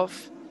finger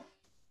of,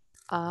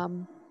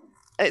 um,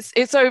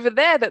 it's over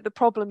there that the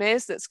problem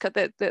is, that's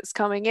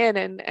coming in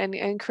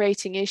and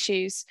creating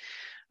issues.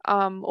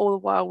 All the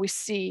while we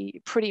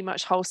see pretty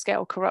much whole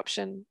scale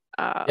corruption,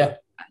 Yeah.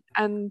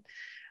 and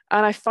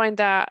I find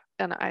that,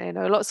 and I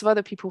know lots of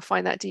other people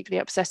find that deeply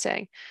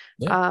upsetting.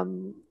 Yeah.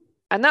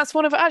 And that's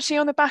one of, actually,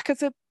 on the back of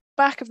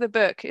the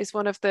book is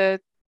one of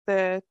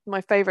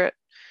my favorite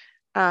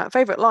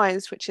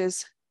lines, which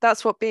is,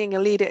 "That's what being a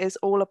leader is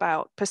all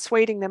about,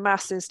 persuading the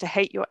masses to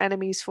hate your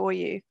enemies for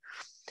you."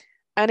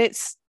 And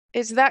it's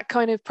that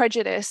kind of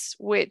prejudice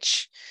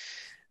which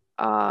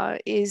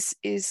is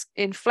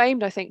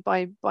inflamed, I think,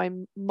 by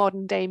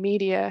modern day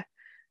media,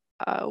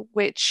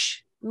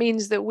 which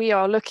means that we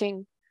are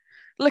looking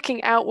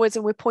outwards,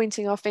 and we're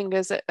pointing our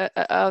fingers at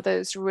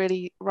others,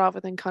 really, rather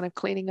than kind of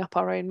cleaning up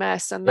our own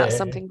mess. And that's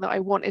something that I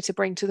wanted to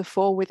bring to the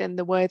fore within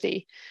The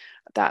Worthy,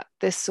 that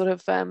this sort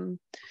of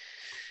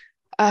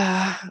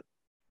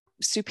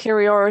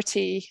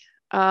superiority,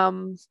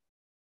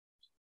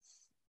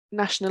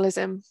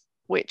 nationalism,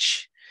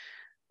 which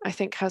I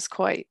think has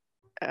quite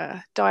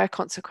dire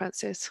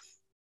consequences.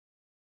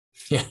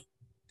 Yeah.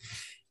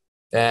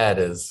 That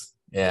is,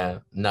 yeah,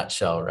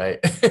 nutshell, right?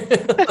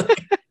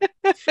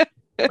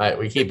 Right,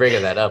 we keep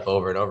bringing that up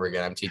over and over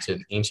again. I'm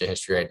teaching ancient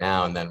history right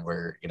now, and then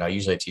I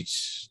usually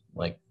teach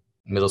like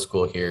middle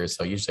school here,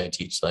 so usually I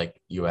teach like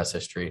U.S.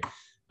 history.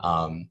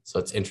 So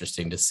it's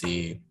interesting to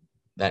see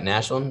that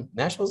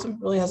nationalism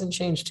really hasn't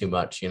changed too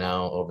much,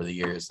 over the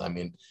years. I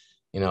mean,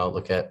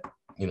 look at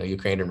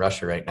Ukraine and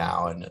Russia right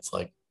now, and it's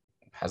like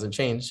hasn't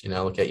changed.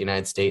 Look at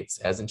United States,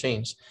 hasn't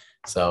changed.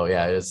 So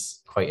yeah, it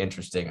is quite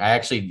interesting.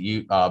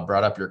 You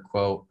brought up your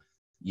quote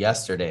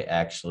yesterday,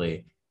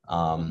 actually.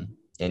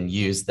 And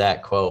used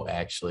that quote,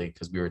 actually,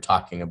 because we were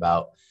talking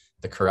about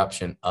the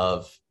corruption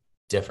of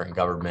different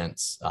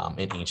governments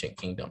in ancient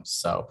kingdoms.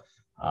 So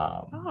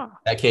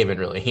that came in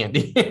really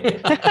handy.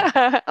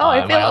 I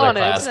feel my other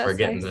honored. class, That's we're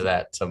getting nice. to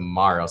that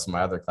tomorrow. So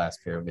my other class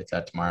period will get to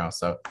that tomorrow.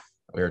 So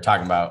we were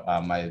talking about,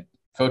 my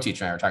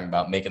co-teacher and I were talking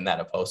about making that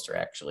a poster,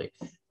 actually.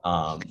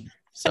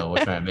 So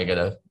we're trying to make it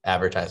an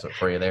advertisement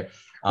for you there.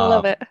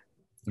 Love it.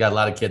 Got a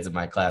lot of kids in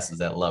my classes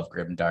that love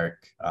grimdark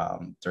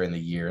during the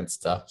year and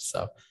stuff.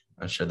 So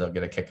I'm sure they'll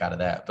get a kick out of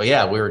that. But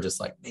yeah, we were just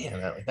like,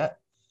 man, that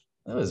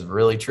was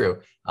really true.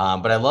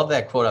 But I love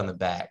that quote on the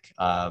back.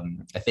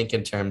 I think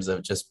in terms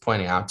of just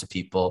pointing out to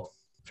people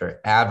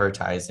for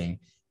advertising,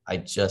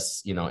 in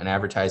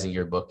advertising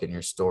your book and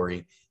your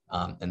story,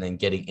 and then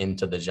getting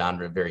into the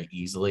genre very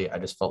easily, I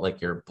just felt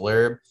like your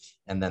blurb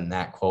and then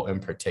that quote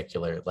in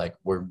particular, like,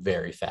 were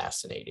very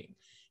fascinating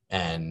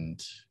and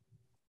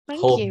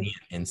Thank pulled you. me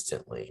in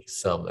instantly.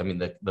 So, I mean,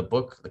 the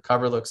book, the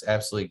cover looks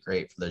absolutely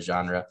great for the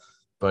genre.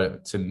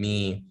 But to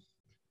me,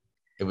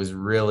 it was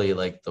really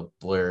like the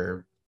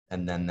blurb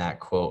and then that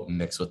quote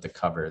mixed with the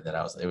cover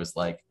it was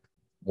like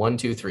 1,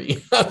 2, 3,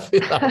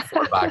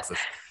 4 boxes.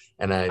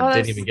 And I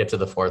didn't even get to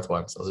the fourth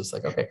one. So I was just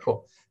like, okay,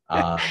 cool.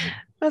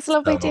 That's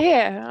lovely to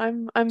hear.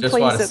 I'm just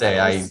pleased want to say,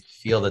 that I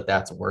feel that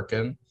that's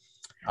working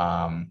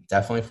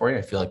definitely for you.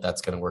 I feel like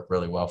that's going to work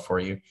really well for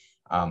you.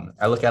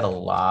 I look at a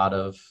lot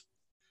of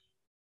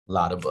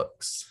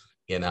books,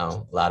 a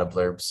lot of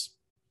blurbs,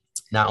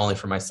 not only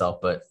for myself,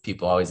 but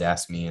people always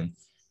ask me, and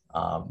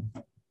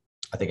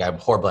I think I'm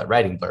horrible at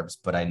writing blurbs,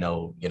 but I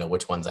know,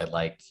 which ones I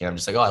like. I'm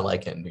just like, oh, I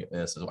like it, and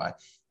this is why.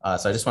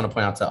 So I just want to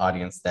point out to the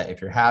audience that if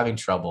you're having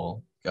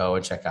trouble, go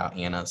and check out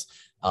Anna's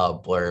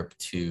blurb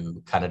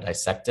to kind of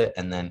dissect it.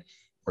 And then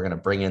we're going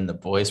to bring in the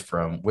boys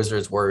from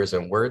Wizards, Warriors,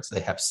 and Words.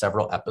 They have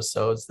several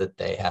episodes that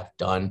they have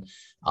done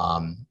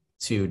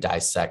to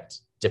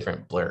dissect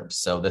different blurbs.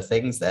 So the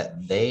things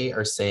that they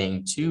are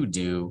saying to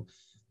do,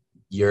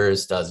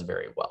 yours does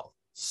very well.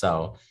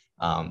 So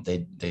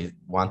they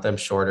want them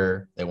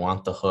shorter. They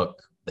want the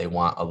hook. They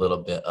want a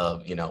little bit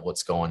of,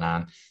 what's going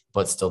on,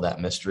 but still that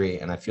mystery.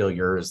 And I feel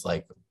yours,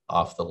 like,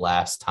 off the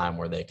last time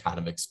where they kind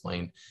of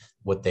explained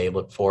what they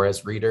look for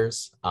as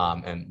readers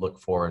and look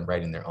for in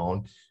writing their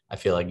own, I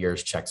feel like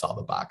yours checks all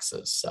the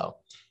boxes. So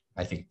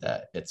I think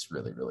that it's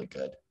really, really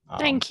good.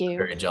 Thank you.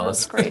 Very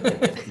jealous. That's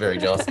great. Very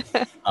jealous.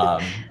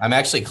 I'm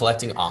actually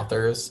collecting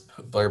authors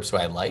blurbs who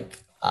I like.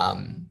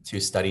 to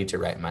study to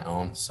write my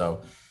own.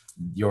 So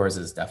yours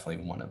is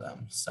definitely one of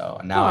them. So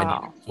now I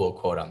need Oh. a cool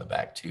quote on the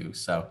back too.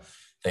 So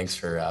thanks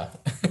for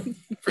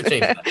for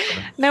changing that.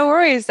 No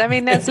worries. I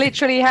mean, that's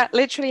literally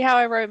how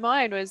I wrote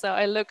mine, was that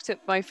I looked at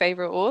my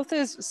favorite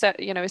authors, so,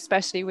 you know,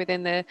 especially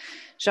within the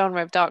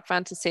genre of dark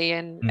fantasy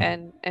and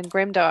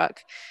grimdark,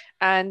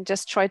 and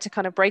just tried to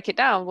kind of break it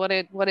down. What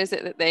is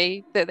it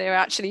that they're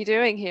actually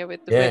doing here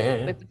with the Yeah, yeah,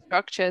 yeah. with the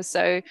structure?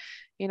 So,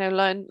 you know,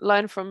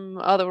 learn from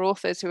other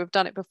authors who have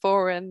done it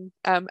before, and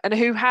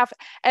who have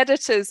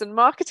editors and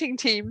marketing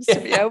teams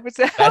to be able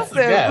to help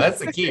them. That's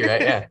the key,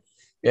 right? Yeah.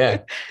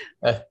 Yeah.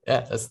 Yeah,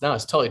 that's no,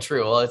 it's totally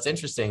true. Well, it's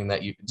interesting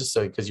that you just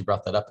so because you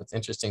brought that up, it's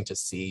interesting to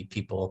see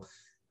people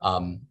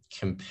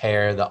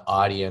compare the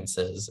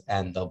audiences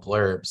and the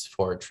blurbs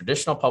for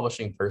traditional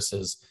publishing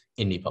versus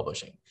indie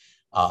publishing.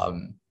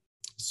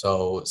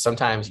 So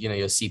sometimes, you know,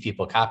 you'll see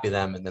people copy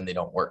them and then they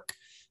don't work.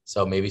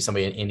 So maybe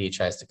somebody in indie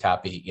tries to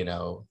copy, you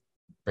know,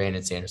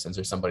 Brandon Sanderson's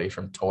or somebody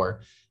from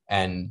Tor.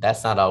 And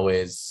that's not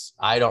always,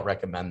 I don't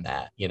recommend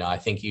that. You know, I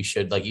think you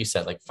should, like you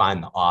said, like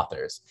find the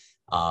authors.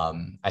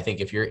 I think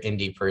if you're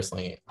indie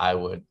personally, I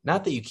would,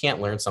 not that you can't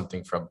learn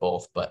something from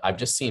both, but I've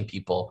just seen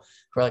people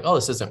who are like, oh,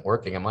 this isn't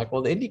working. I'm like,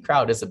 well, the indie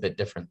crowd is a bit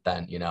different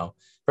than, you know,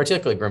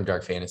 particularly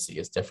grimdark fantasy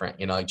is different.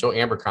 You know, like Joe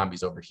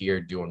Abercrombie's over here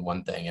doing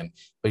one thing,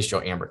 but he's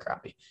Joe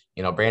Abercrombie.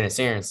 You know, Brandon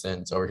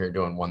Sanderson's over here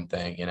doing one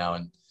thing, you know,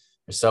 and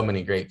there's so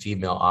many great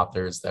female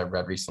authors that I've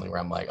read recently where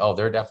I'm like, oh,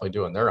 they're definitely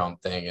doing their own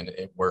thing and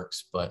it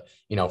works. But,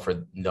 you know,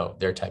 for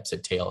their types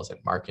of tales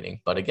and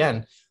marketing. But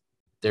again,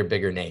 they're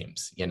bigger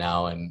names, you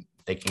know, and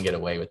they can get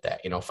away with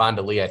that. You know,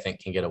 Fonda Lee, I think,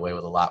 can get away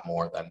with a lot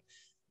more than,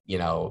 you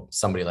know,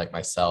 somebody like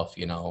myself,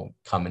 you know,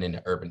 coming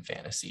into urban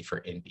fantasy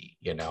for indie,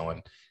 you know,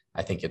 and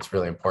I think it's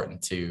really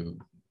important to,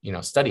 you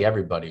know, study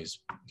everybody's,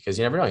 because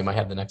you never know, you might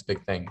have the next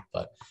big thing.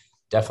 But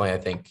definitely, I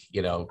think,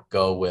 you know,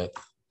 go with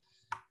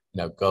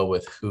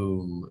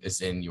who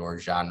is in your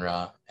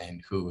genre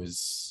and who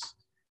is,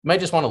 you might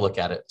just want to look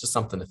at it, just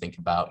something to think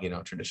about, you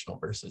know, traditional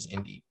versus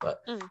indie. But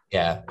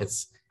yeah,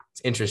 it's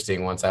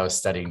interesting. Once I was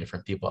studying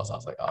different people, I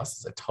was like, oh, this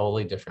is a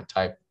totally different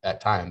type at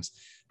times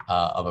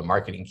of a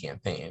marketing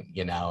campaign,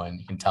 you know,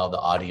 and you can tell the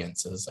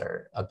audiences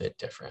are a bit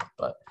different.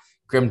 But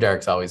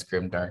grimdark's always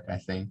grimdark, I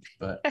think.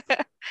 But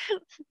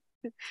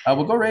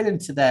we'll go right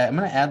into that. I'm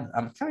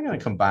kind of going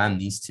to combine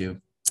these two.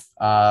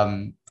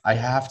 I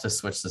have to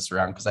switch this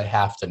around because I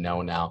have to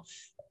know now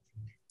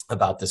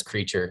about this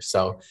creature.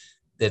 So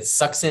it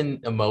sucks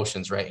in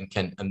emotions, right, and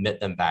can emit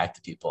them back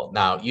to people.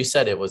 Now, you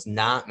said it was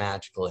not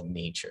magical in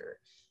nature.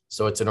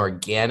 So it's an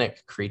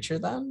organic creature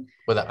then?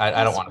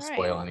 I don't want to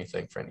spoil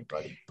anything for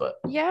anybody, but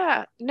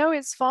yeah, no,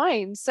 it's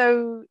fine.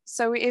 So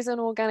it is an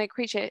organic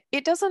creature.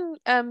 It doesn't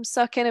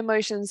suck in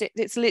emotions.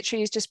 It's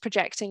literally just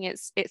projecting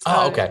its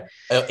oh, own. okay.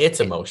 Its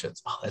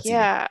emotions. Oh, that's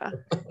yeah.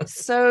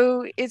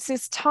 So it's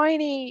this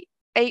tiny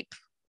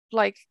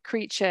ape-like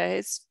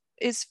creature.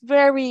 It's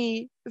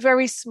very,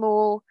 very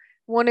small.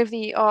 One of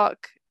the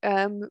ARC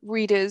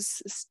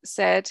readers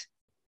said,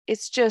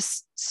 it's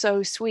just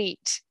so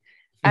sweet.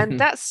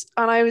 And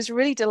I was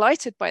really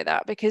delighted by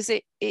that, because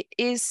it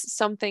is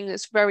something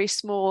that's very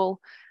small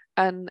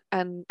and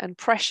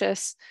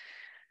precious,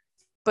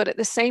 but at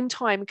the same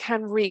time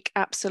can wreak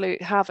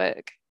absolute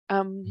havoc.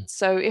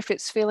 So if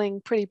it's feeling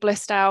pretty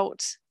blissed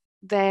out,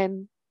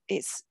 then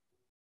it's,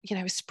 you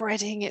know,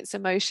 spreading its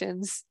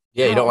emotions.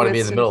 Yeah, you don't want to be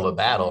in the middle of a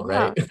battle,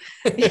 right?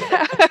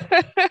 Yeah.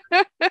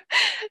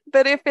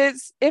 But if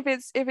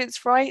it's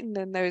frightened,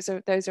 and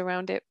those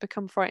around it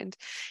become frightened,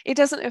 it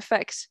doesn't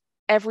affect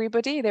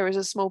everybody. There is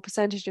a small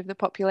percentage of the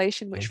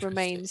population which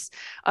remains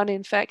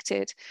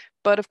uninfected.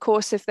 But of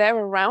course, if they're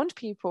around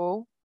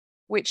people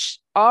which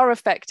are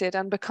affected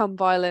and become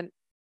violent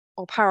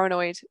or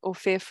paranoid or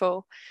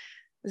fearful,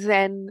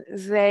 then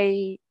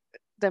they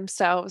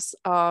themselves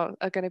are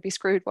going to be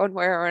screwed one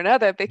way or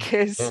another,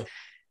 because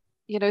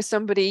you know,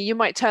 you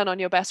might turn on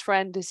your best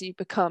friend as you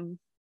become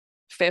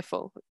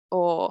fearful,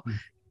 or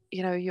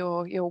you know,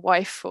 your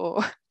wife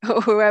or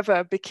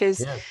whoever,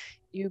 because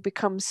you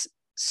become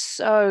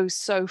so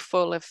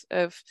full of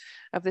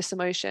this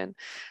emotion.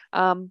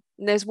 And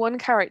there's one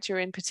character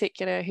in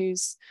particular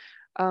who's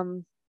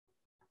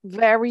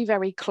very,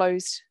 very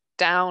closed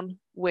down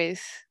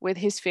with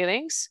his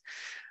feelings,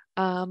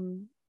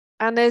 and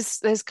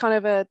there's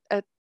kind of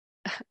a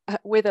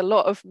with a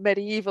lot of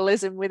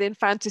medievalism within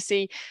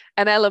fantasy,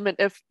 an element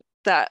of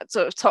that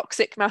sort of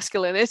toxic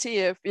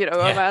masculinity of, you know,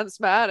 a man's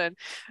man,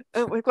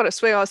 and we've got to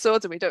swing our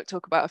swords and we don't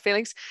talk about our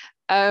feelings.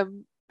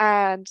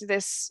 And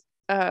this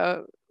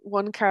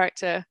one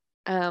character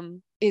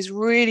is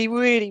really,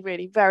 really,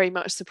 really very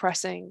much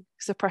suppressing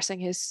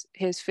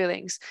his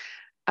feelings,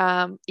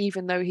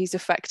 even though he's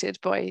affected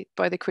by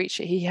the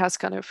creature. He has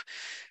kind of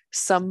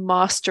some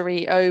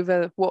mastery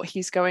over what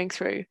he's going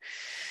through,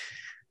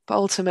 but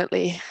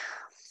ultimately,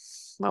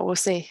 well, we'll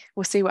see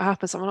what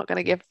happens. I'm not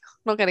going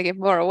to give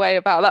more away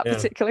about that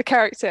particular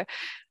character.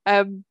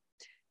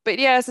 But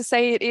yeah, as I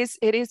say,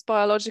 it is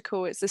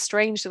biological. It's a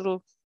strange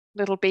little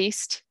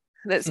beast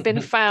that's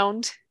been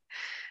found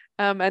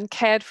and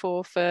cared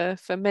for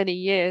many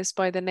years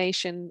by the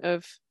nation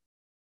of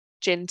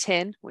Jin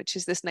Tin, which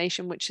is this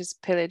nation which is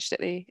pillaged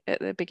at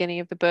the beginning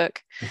of the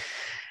book,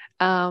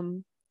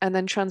 and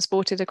then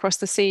transported across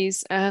the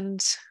seas.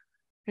 And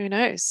who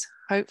knows?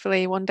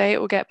 Hopefully, one day it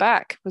will get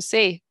back. We'll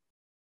see.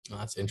 Oh,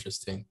 that's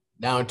interesting.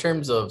 Now, in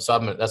terms of,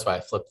 that's why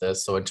I flipped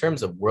this. So, in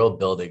terms of world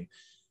building,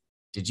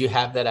 did you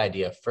have that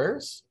idea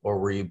first, or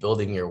were you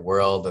building your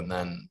world and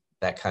then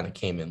that kind of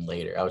came in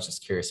later? I was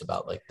just curious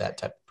about like that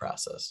type of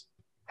process.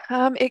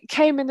 It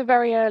came in the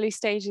very early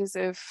stages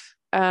of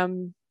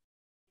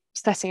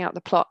setting out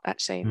the plot,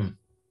 actually.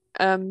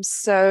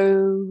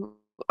 So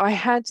I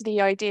had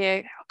the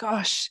idea, oh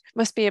gosh,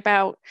 must be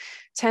about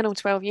 10 or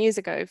 12 years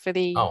ago for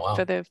the Oh,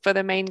 wow. for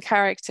the main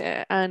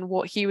character and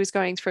what he was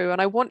going through.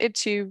 And I wanted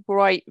to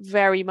write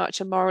very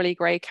much a morally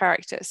grey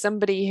character,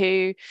 somebody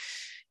who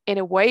in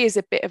a way is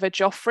a bit of a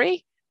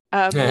Joffrey,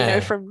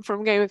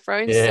 from Game of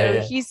Thrones.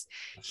 So Yeah.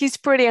 he's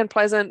pretty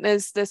unpleasant.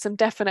 There's some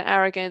definite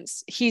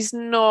arrogance. He's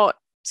not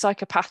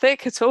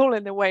psychopathic at all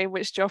in the way in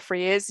which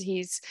Joffrey is.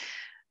 He's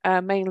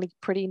mainly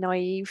pretty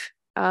naive.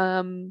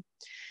 And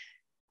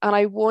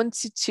I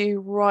wanted to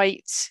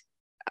write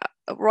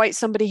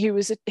somebody who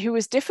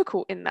was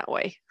difficult in that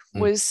way,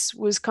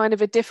 was kind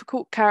of a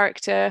difficult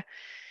character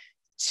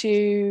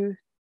to,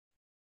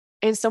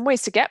 in some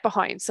ways, to get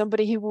behind,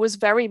 somebody who was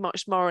very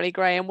much morally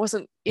grey and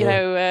wasn't,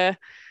 a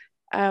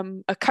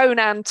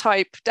Conan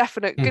type,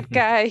 definite good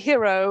guy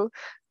hero,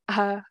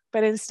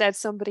 but instead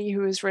somebody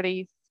who was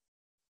really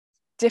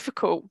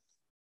difficult.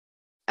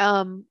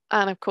 And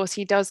of course,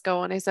 he does go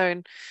on his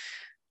own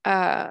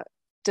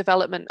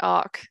development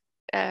arc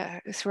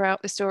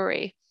throughout the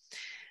story.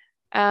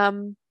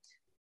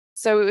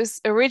 So it was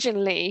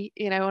originally,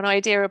 an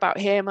idea about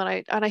him,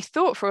 and I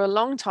thought for a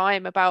long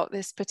time about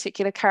this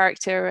particular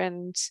character,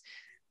 and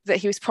that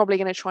he was probably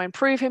going to try and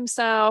prove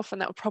himself,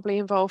 and that would probably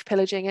involve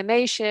pillaging a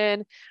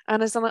nation.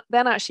 And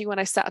then actually, when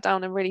I sat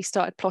down and really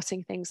started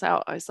plotting things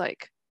out, I was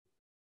like,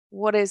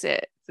 what is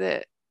it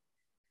that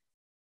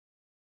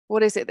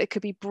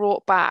could be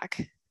brought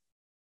back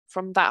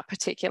from that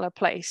particular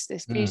place,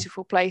 this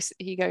beautiful place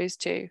that he goes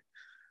to,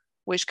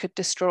 which could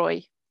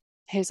destroy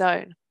his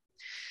own?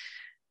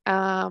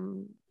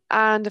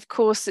 And of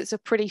course, it's a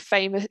pretty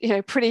famous,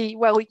 pretty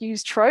well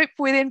used trope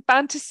within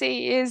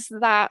fantasy, is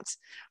that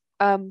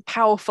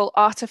powerful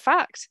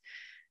artifact.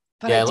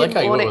 But I like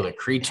how you went with a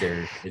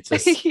creature. It's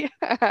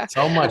just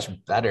so much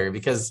better,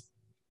 because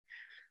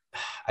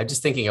I'm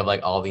just thinking of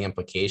like all the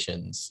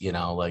implications,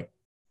 like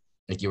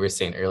you were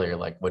saying earlier,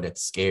 like when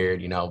it's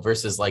scared,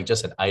 versus like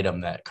just an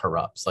item that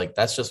corrupts. Like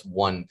that's just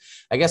one.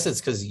 I guess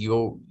it's because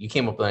you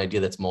came up with an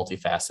idea that's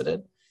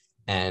multifaceted.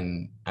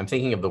 And I'm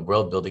thinking of the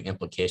world building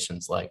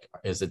implications. Like,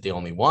 is it the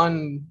only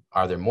one?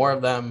 Are there more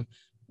of them?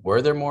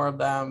 Were there more of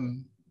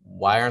them?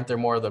 Why aren't there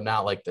more of them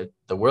now? Like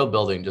the world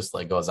building just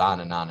like goes on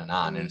and on and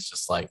on. And it's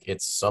just like,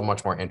 it's so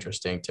much more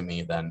interesting to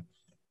me than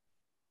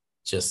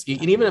just, you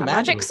can even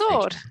imagine magic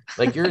sword.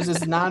 Like yours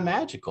is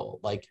non-magical.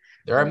 Like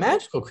there are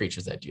magical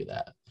creatures that do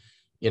that,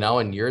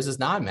 and yours is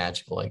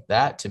non-magical. Like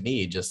that to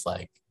me, just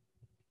like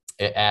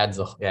it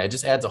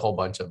just adds a whole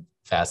bunch of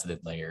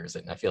faceted layers.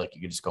 And I feel like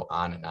you could just go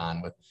on and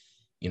on with,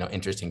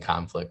 interesting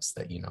conflicts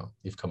that,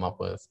 you've come up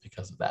with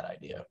because of that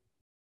idea.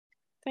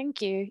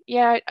 Thank you.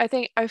 Yeah, I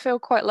think I feel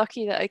quite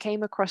lucky that I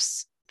came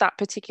across that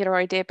particular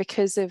idea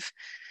because of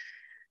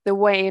the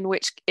way in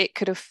which it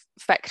could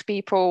affect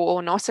people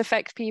or not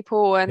affect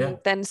people. And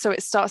then so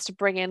it starts to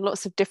bring in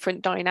lots of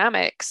different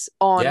dynamics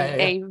on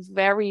a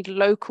very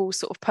local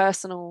sort of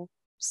personal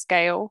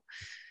scale,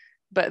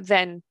 but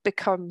then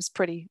becomes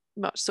pretty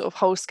much sort of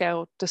whole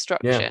scale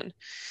destruction.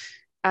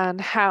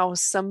 And how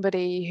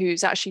somebody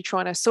who's actually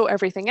trying to sort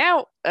everything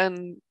out,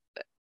 and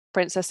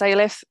Princess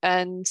Aelith,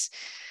 and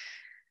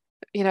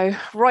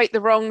right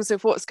the wrongs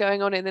of what's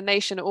going on in the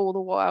nation, all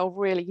the while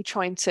really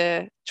trying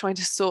to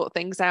sort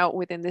things out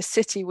within this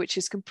city which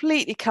is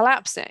completely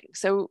collapsing.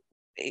 So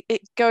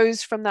it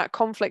goes from that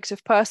conflict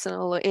of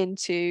personal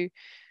into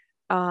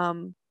a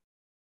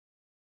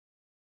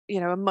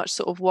much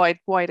sort of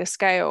wider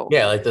scale.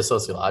 Like the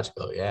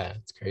sociological.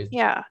 It's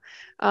crazy.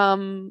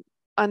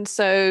 And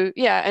so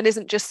and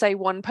isn't just say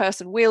one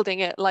person wielding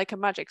it like a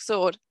magic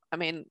sword. I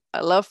mean, I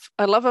love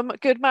a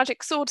good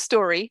magic sword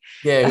story.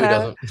 Who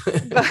doesn't?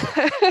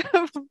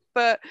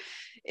 but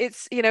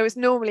it's it's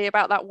normally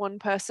about that one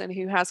person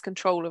who has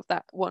control of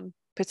that one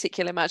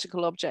particular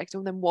magical object,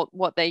 and then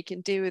what they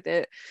can do with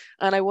it.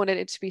 And I wanted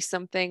it to be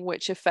something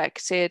which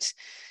affected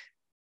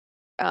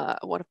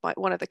one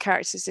of the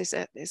characters is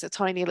a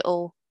tiny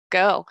little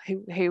girl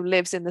who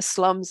lives in the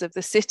slums of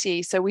the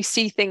city. So we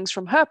see things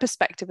from her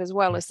perspective as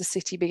well as the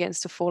city begins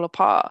to fall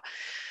apart.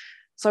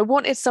 So I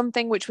wanted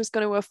something which was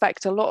going to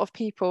affect a lot of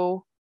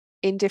people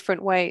in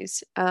different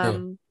ways.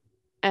 And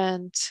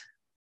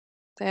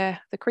the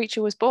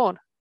creature was born.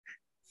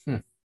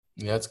 Yeah,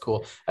 that's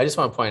cool. I just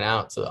want to point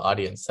out to the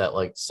audience that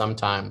like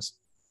sometimes,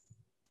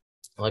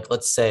 like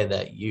let's say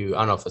that I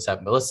don't know if this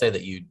happened, but let's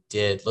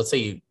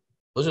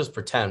just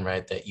pretend,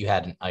 right, that you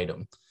had an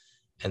item.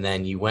 and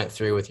then you went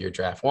through with your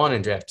draft one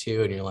and draft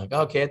two, and you're like,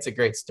 okay, it's a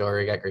great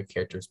story, got great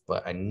characters,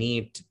 but I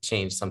need to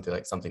change something,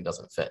 like something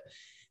doesn't fit.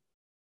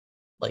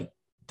 Like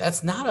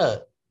that's not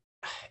a,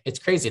 it's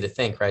crazy to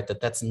think, right?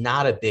 That that's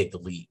not a big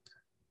leap.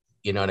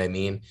 You know what I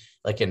mean?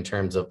 Like in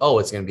terms of, oh,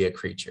 it's going to be a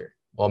creature.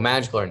 Well,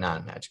 magical or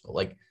non-magical.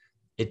 Like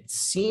it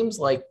seems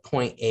like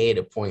point A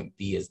to point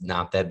B is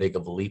not that big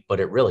of a leap, but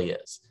it really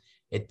is.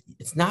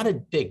 It's not a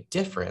big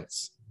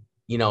difference,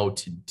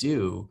 to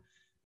do,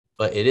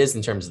 but it is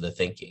in terms of the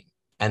thinking.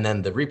 And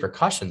then the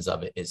repercussions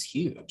of it is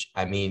huge.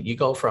 I mean, you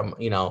go from,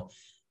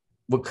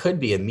 what could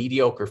be a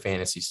mediocre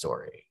fantasy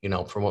story,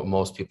 from what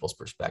most people's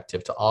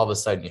perspective, to all of a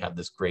sudden you have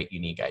this great,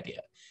 unique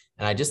idea.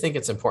 And I just think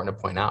it's important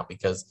to point out,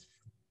 because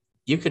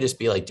you could just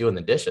be like doing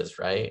the dishes,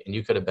 right? And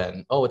you could have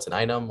been, oh, it's an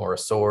item or a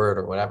sword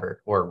or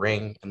whatever, or a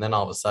ring. And then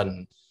all of a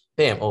sudden,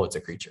 bam, oh, it's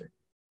a creature.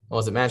 Well,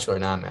 is it magical or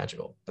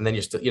non-magical? And then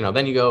you're still,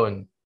 then you go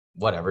and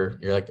whatever,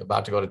 you're like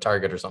about to go to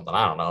Target or something.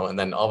 I don't know. And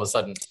then all of a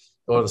sudden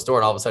go to the store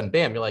and all of a sudden,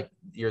 bam,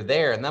 you're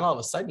there. And then all of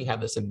a sudden you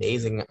have this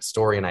amazing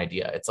story and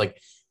idea. It's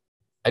like,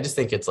 I just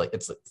think it's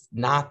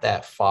not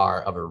that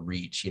far of a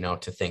reach,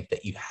 to think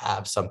that you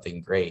have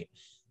something great,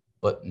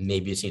 but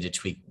maybe you just need to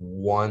tweak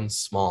one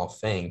small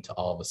thing to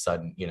all of a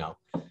sudden,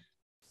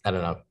 I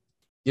don't know.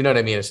 You know what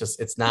I mean? It's just,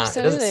 it's not,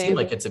 It doesn't seem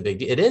Absolutely. like it's a big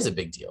deal. It is a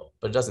big deal,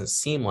 but it doesn't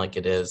seem like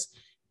it is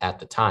at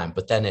the time.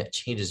 But then it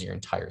changes your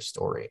entire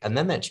story. And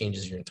then that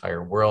changes your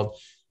entire world.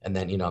 And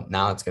then,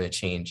 now it's going to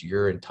change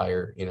your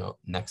entire,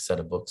 next set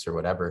of books or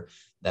whatever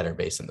that are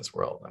based in this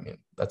world. I mean,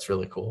 that's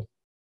really cool.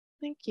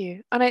 Thank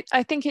you. And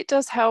I think it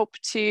does help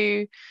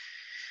to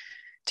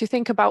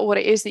think about what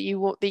it is that you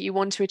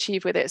want to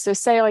achieve with it. So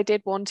say I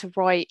did want to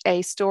write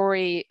a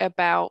story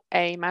about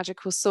a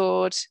magical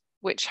sword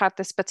which had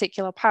this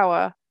particular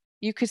power,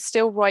 you could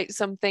still write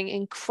something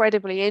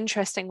incredibly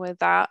interesting with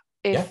that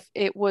Yeah. if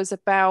it was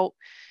about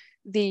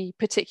the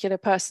particular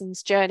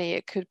person's journey.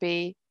 It could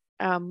be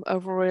a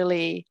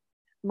really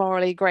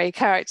morally grey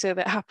character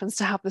that happens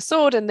to have the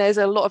sword, and there's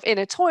a lot of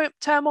inner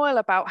turmoil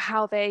about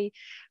how they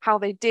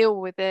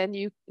deal with their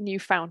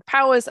newfound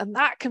powers, and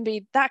that can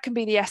be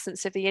the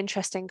essence of the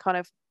interesting kind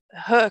of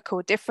hook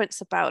or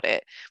difference about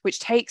it, which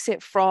takes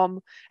it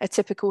from a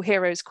typical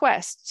hero's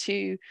quest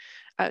to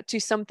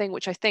something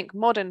which I think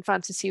modern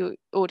fantasy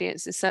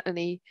audiences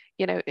certainly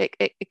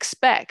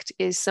expect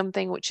is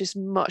something which is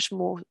much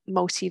more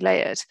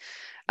multi-layered.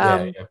 Yeah.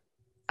 um, Yeah.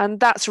 and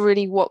that's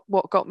really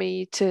what got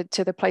me to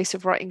the place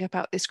of writing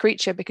about this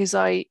creature, because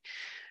I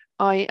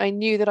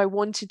knew that I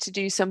wanted to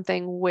do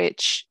something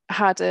which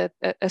had a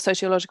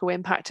sociological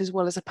impact as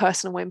well as a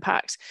personal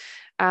impact,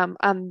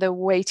 and the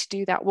way to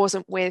do that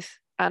wasn't with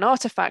an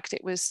artifact,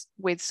 it was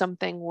with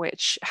something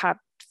which had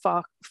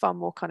far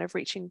more kind of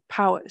reaching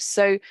powers.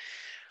 So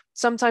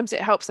sometimes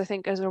it helps, I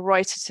think, as a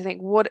writer to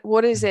think,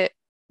 what is it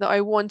that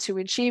I want to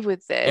achieve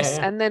with Yeah. this,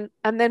 Yeah.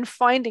 and then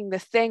finding the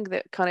thing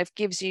that kind of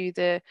gives you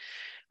the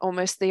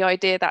almost the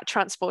idea, that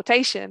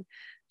transportation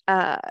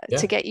to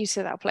Yeah. get you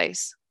to that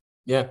place.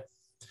 Yeah.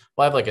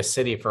 Well, I have like a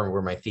city from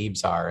where my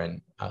thieves are.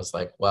 And I was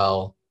like,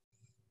 well,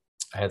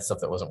 I had stuff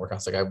that wasn't working. I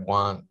was like, I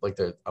want like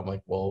I'm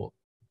like, well,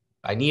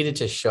 I needed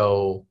to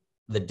show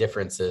the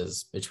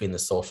differences between the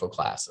social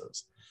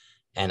classes.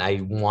 And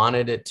I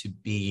wanted it to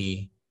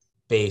be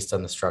based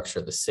on the structure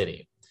of the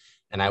city.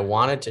 And I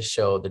wanted to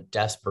show the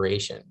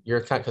desperation.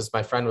 You're kind because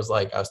my friend was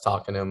like, I was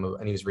talking to him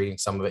and he was reading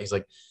some of it. He's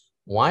like,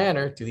 why on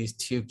earth do these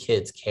two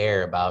kids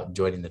care about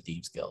joining the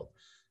Thieves Guild?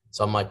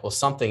 So I'm like, well,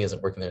 something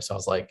isn't working there. So I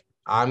was like,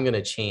 I'm going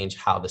to change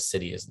how the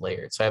city is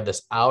layered. So I have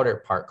this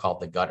outer part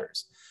called the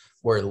gutters,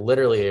 where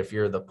literally if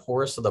you're the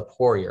poorest of the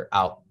poor, you're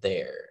out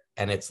there.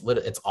 And it's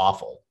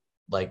awful.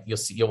 Like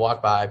you'll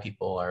walk by,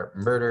 people are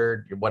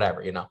murdered,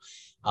 whatever,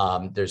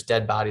 there's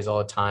dead bodies all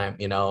the time,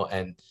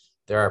 and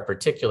there are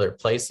particular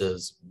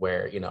places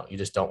where, you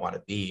just don't want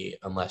to be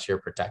unless you're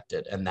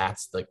protected. And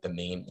that's like the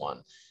main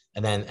one.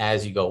 And then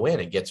as you go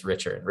in, it gets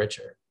richer and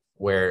richer,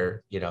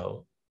 where,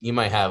 you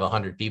might have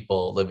 100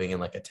 people living in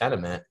like a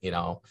tenement,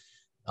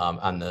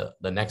 on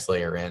the next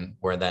layer in,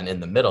 where then in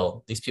the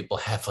middle, these people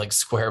have like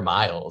square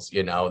miles,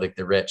 like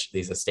the rich,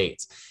 these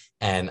estates.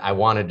 And I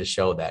wanted to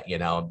show that,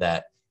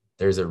 that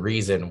there's a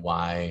reason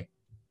why,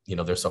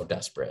 they're so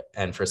desperate.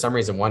 And for some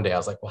reason, one day I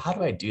was like, well, how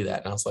do I do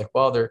that? And I was like,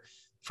 well, they're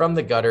from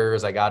the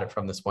gutters. I got it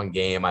from this one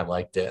game. I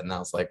liked it. And I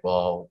was like,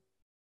 well,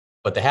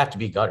 but they have to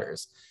be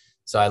gutters.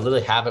 So I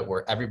literally have it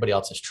where everybody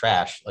else's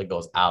trash like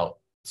goes out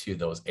to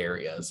those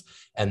areas.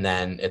 And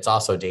then it's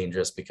also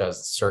dangerous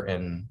because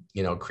certain,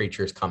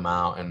 creatures come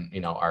out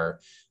and, are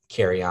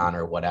carrion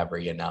or whatever,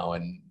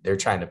 and they're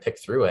trying to pick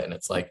through it. And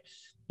it's like,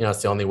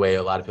 it's the only way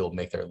a lot of people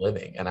make their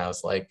living. And I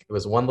was like, it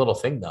was one little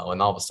thing though.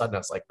 And all of a sudden I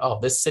was like, oh,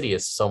 this city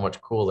is so much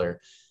cooler.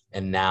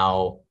 And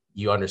now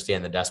you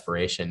understand the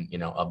desperation,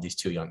 of these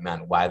two young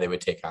men, why they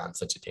would take on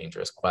such a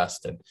dangerous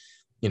quest and,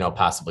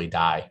 possibly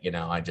die.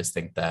 I just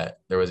think that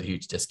there was a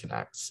huge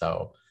disconnect.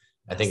 So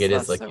I think it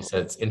is, That's like you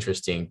said, it's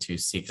interesting to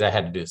see, because I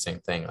had to do the same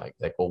thing.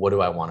 Like, well, what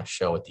do I want to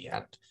show at the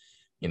end?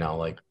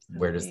 Like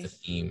where does the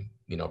absolutely.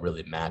 theme,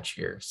 really match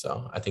here?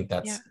 So I think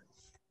Yeah.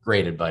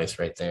 great advice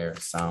right there.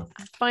 So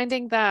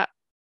Finding that,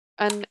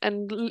 and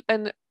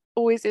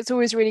always, it's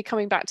always really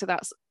coming back to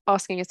that,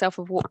 asking yourself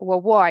of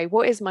well, why?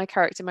 What is my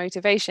character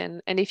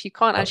motivation? And if you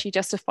can't oh, actually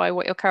justify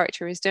what your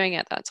character is doing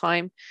at that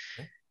time,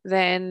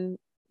 then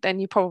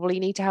you probably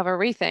need to have a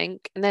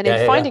rethink. And then in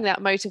yeah. finding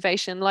that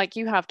motivation, like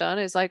you have done,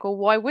 is like, well,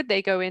 why would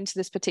they go into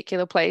this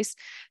particular place?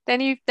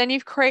 Then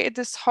you've created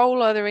this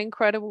whole other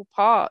incredible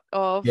part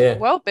of Yeah.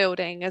 world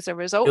building as a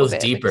result of Feels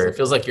it. Because deeper. It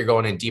feels like you're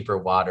going in deeper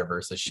water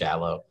versus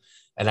shallow.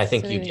 And I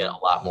think you get absolutely.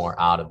 a lot more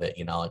out of it.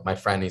 You know, like my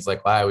friend, he's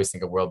like, well, I always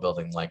think of world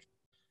building like,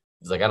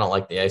 he's like, I don't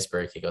like the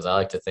iceberg. He goes, I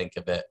like to think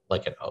of it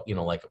like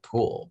like a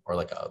pool or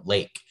like a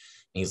lake.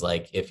 And he's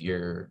like, if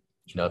your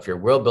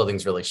world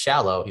building's really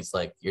shallow, he's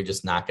like, you're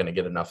just not going to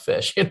get enough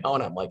fish, you know?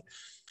 And I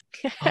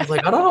was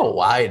like, I don't know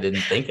why I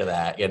didn't think of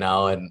that, you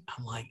know? And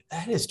I'm like,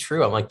 that is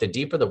true. I'm like, the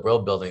deeper the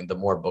world building, the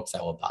more books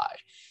I will buy,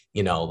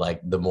 you know,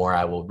 like the more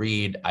I will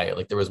read.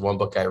 There was one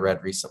book I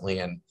read recently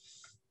and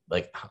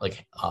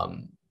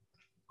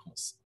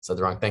almost said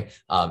the wrong thing.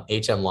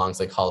 H.M. Long's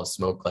like Hall of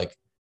Smoke. Like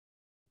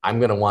I'm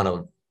gonna want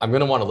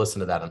to listen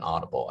to that on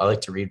Audible. I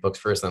like to read books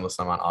first and then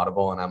listen to them on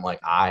Audible. And I'm like,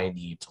 I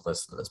need to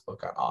listen to this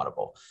book on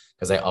Audible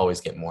because I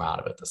always get more out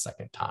of it the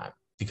second time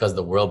because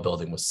the world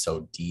building was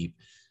so deep.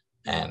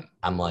 And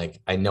I'm like,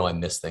 I know I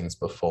missed things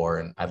before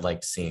and I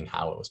liked seeing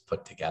how it was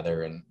put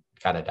together and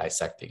kind of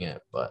dissecting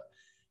it. But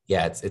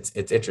yeah,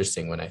 it's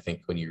interesting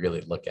when you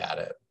really look at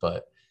it.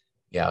 But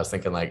yeah, I was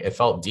thinking like it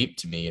felt deep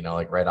to me, you know,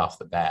 like right off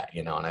the bat,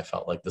 you know, and I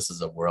felt like this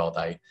is a world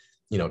I,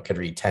 you know, could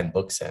read 10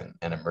 books in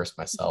and immerse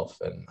myself.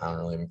 And I don't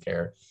really even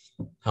care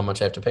how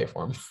much I have to pay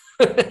for them,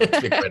 to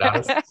be quite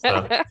honest.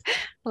 So,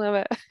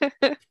 Love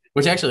it.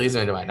 which actually leads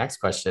me to my next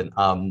question.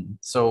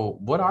 So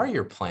what are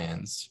your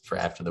plans for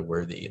After the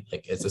Worthy?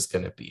 Like, is this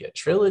going to be a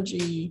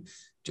trilogy,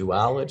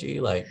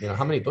 duology? Like, you know,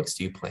 how many books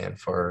do you plan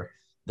for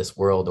this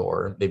world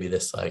or maybe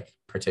this like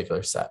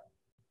particular set?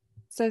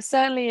 So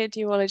certainly a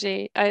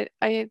duology.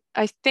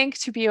 I think,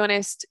 to be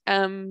honest,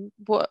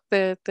 what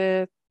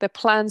the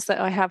plans that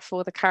I have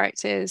for the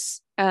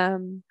characters,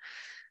 and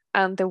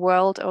the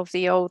world of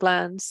the old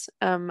lands,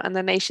 and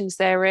the nations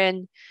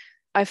therein,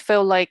 I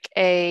feel like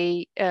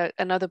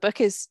another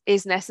book is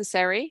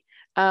necessary.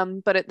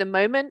 But at the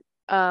moment,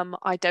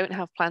 I don't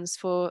have plans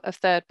for a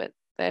third, but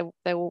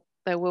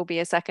there will be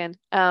a second.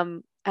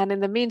 And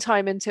in the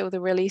meantime, until the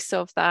release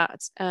of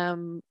that,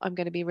 I'm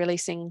going to be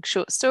releasing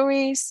short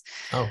stories.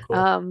 Oh,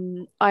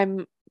 cool.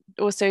 I'm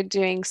also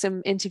doing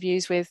some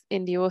interviews with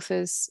indie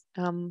authors,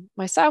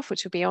 myself,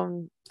 which will be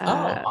Oh,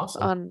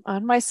 awesome.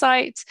 on my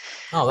site.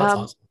 Oh, that's Um,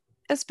 awesome.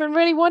 it's been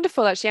really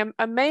wonderful, actually.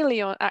 I'm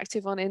mainly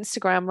active on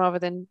Instagram rather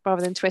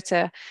than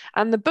Twitter,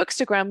 and the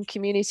Bookstagram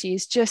community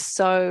is just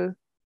so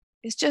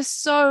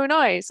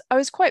nice. I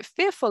was quite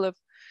fearful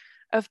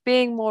of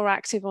being more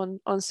active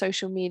on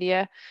social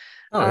media.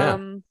 Oh, yeah.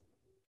 I'm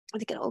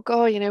thinking, oh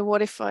God,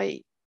 what if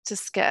I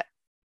just get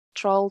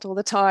trolled all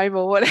the time,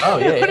 or what? Oh,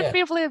 yeah, What if yeah.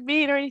 people are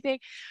mean or anything?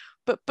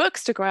 But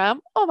Bookstagram,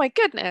 oh my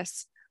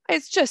goodness,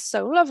 it's just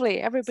so lovely.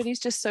 Everybody's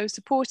just so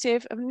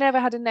supportive. I've never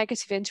had a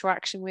negative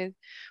interaction with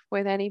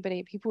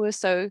anybody. People are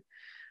so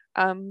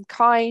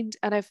kind,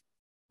 and I've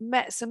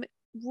met some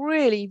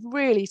really,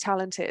 really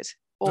talented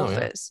Oh, yeah.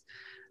 authors.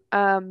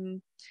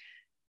 Um,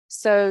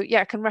 so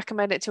yeah, I can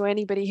recommend it to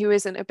anybody who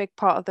isn't a big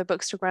part of the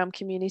Bookstagram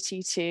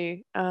community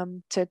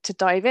to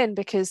dive in,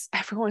 because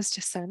everyone's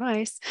just so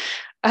nice.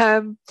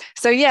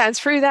 So yeah, and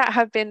through that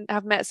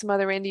have met some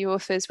other indie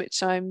authors,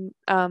 which I'm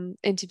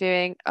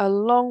interviewing,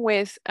 along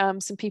with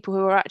some people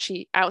who are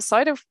actually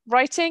outside of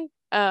writing,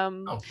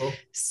 Oh, cool.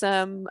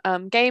 some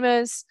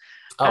gamers,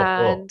 Oh,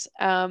 cool.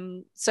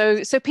 and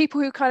so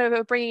people who kind of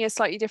are bringing a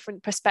slightly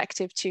different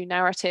perspective to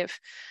narrative,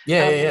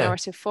 Yeah, yeah, or yeah.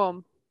 narrative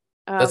form.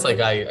 That's like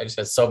Um, I just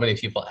had so many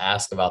people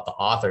ask about the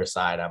author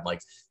side. I'm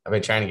like, I've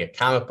been trying to get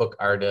comic book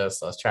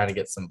artists. I was trying to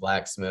get some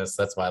blacksmiths.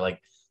 That's why like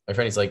my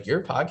friend, he's like,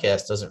 your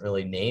podcast doesn't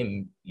really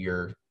name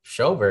your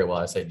show very well.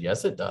 I said,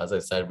 yes, it does. I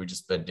said, we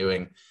just been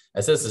doing,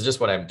 I said, this is just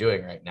what I'm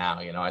doing right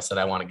now. You know, I said,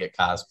 I want to get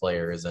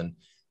cosplayers and,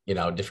 you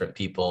know, different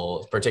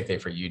people, particularly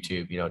for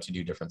YouTube, you know, to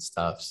do different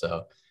stuff.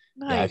 So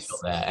yeah, I feel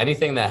nice. that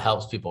anything that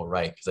helps people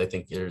write, because I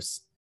think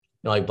there's,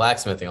 you know, like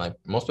blacksmithing, like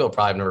most people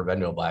probably have never been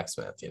to a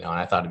blacksmith, you know, and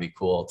I thought it'd be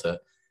cool to,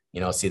 you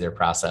know, see their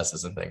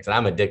processes and things. And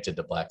I'm addicted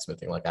to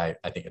blacksmithing. Like I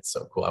think it's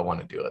so cool. I want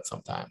to do it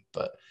sometime.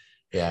 But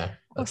yeah,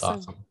 that's Awesome.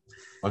 awesome.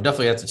 I'll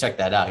definitely have to check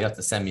that out. You have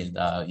to send me,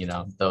 you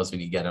know, those when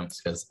you get them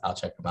because I'll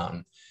check them out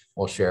and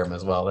we'll share them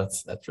as well.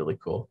 That's really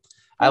cool.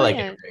 I like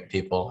Brilliant. interviewing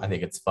people. I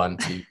think it's fun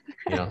to,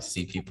 you know,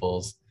 see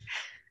people's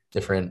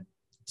different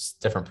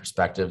different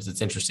perspectives.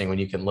 It's interesting when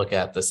you can look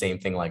at the same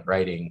thing like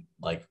writing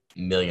like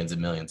millions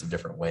and millions of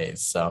different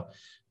ways. So,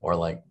 or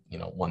like, you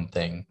know, one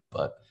thing,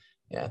 but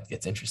yeah, it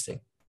gets interesting.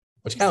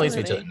 Which kind of leads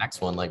me to the Absolutely.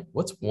 next one. Like,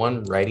 what's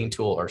one writing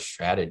tool or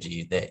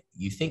strategy that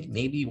you think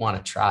maybe you want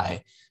to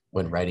try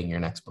when writing your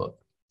next book?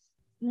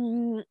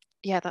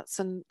 Yeah, that's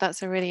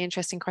a really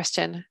interesting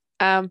question.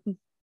 Or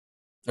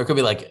it could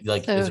be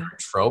is So there a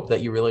trope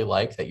that you really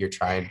like that you're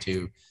trying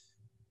to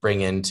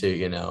bring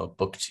into,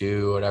 book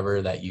two,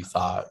 whatever, that you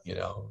thought,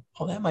 oh,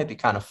 that might be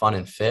kind of fun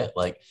and fit.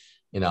 Like,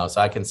 so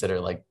I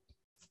consider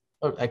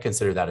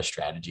that a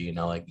strategy,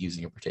 like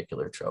using a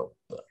particular trope.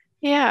 But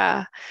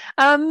Yeah.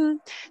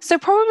 So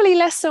probably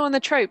less so on the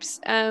tropes.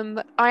 I'm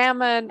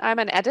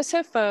an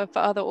editor for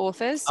other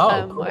authors. oh,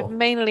 I've cool.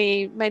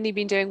 mainly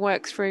been doing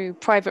work through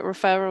private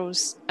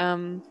referrals.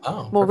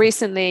 Oh, More perfect.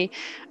 recently,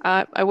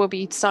 I will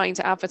be starting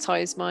to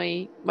advertise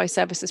my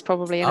services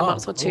probably in a Oh,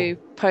 month or two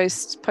cool.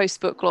 post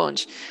book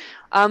launch.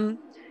 Um,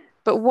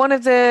 but one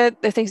of the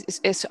things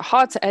is it's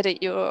hard to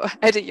edit your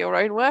edit your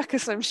own work,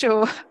 as I'm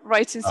sure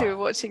writers who are Oh,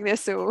 watching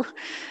this will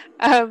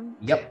um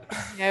yep.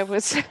 yeah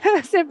would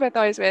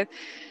sympathize with.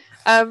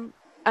 Um,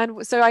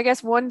 and so I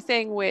guess one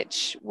thing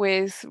which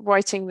with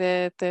writing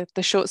the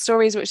short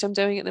stories, which I'm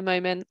doing at the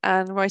moment,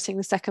 and writing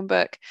the second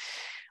book,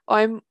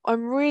 I'm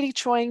really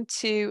trying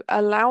to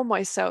allow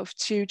myself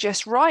to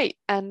just write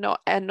and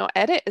not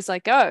edit as I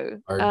go.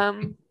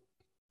 Hard.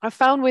 I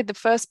found with the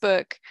first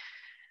book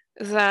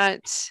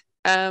that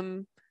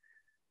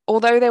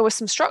although there were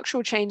some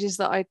structural changes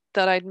that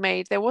I'd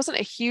made, there wasn't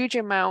a huge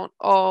amount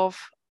of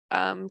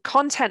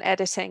content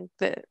editing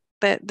that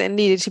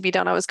needed to be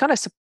done. I was kind of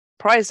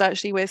surprised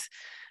actually with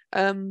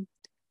um,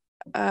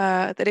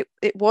 that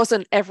it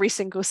wasn't every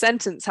single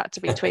sentence had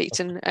to be tweaked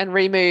and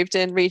removed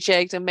and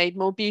rejigged and made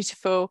more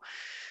beautiful.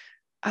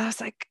 I was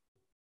like,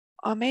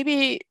 oh,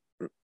 maybe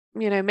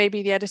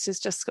the editor's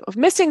just sort of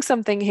missing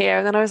something here.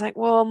 And then I was like,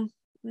 well,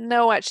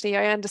 no, actually,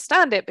 I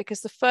understand it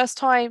because the first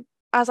time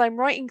as I'm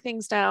writing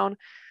things down,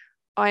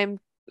 I'm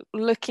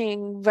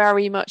looking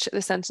very much at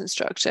the sentence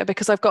structure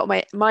because I've got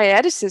my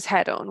editor's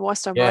head on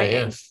whilst I'm Yeah, yeah.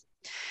 writing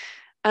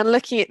and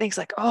looking at things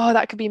like, oh,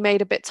 that could be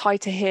made a bit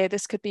tighter here.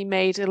 This could be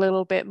made a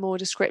little bit more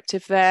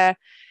descriptive there.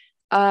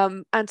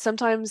 And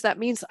sometimes that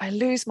means I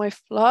lose my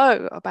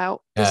flow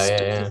about Yeah, yeah,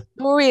 the yeah.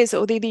 stories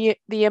or the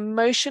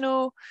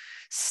emotional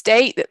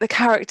state that the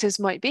characters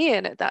might be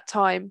in at that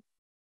time.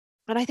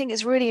 And I think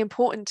it's really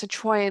important to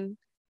try and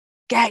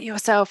get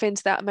yourself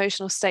into that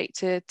emotional state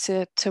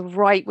to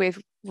write with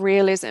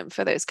realism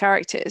for those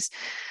characters.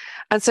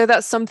 And so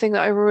that's something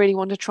that I really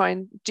want to try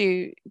and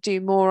do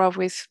more of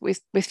with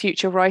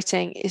future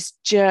writing is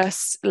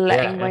just Yeah,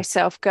 letting yeah.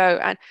 myself go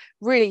and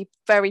really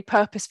very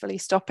purposefully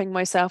stopping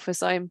myself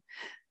as I'm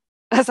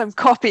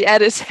copy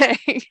editing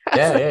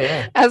Yeah, yeah,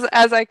 yeah.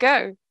 as I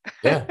go.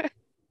 Yeah.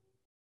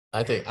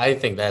 I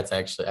think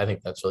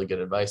that's really good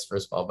advice,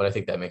 first of all, but I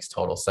think that makes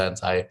total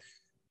sense.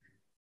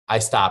 I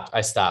stopped.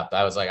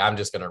 I was like, I'm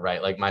just gonna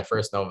write like my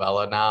first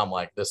novella now. I'm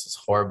like, this is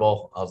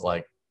horrible. I was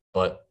like,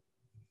 but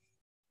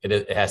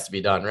it has to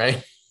be done,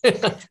 right?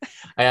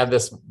 I have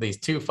these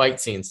two fight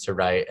scenes to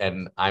write,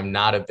 and I'm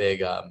not a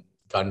big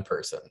gun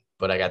person,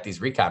 but I got these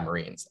recon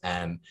Marines,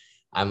 and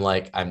I'm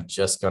like, I'm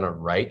just gonna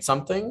write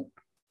something,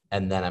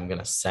 and then I'm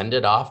gonna send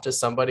it off to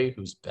somebody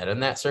who's been in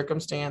that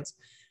circumstance,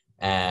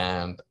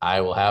 and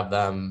I will have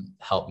them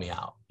help me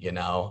out.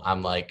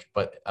 I'm like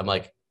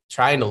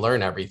trying to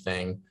learn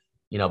everything,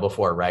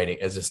 before writing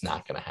is just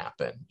not going to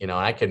happen. And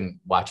I can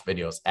watch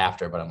videos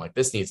after, but I'm like,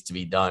 this needs to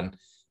be done.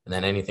 And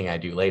then anything I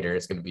do later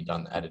is going to be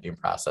done the editing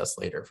process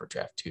later for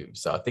draft two.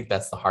 So I think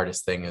that's the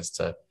hardest thing is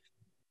to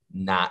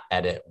not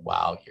edit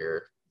while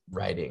you're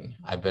writing.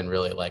 I've been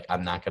really like,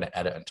 I'm not going to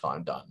edit until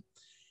I'm done.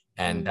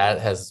 And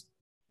Mm.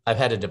 I've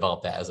had to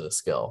develop that as a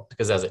skill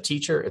because as a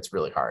teacher, it's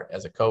really hard.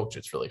 As a coach,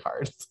 it's really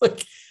hard. It's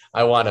like,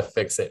 I want to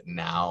fix it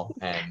now.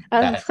 And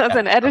As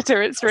an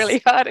editor, it's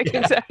really hard, I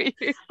can yeah, tell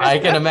you. I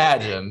can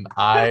imagine.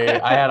 I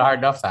had a hard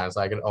enough time,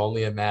 so I can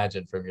only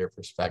imagine from your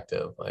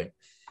perspective. Like,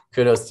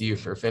 kudos to you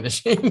for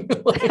finishing.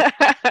 Like,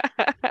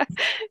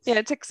 Yeah,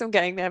 it took some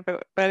getting there,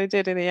 but I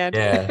did in the end.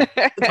 yeah,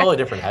 it's a totally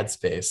different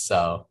headspace.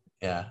 So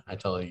yeah, I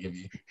totally give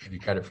you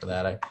credit for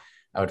that.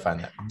 I would find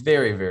that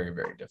very, very,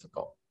 very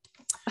difficult.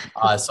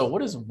 So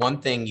what is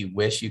one thing you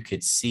wish you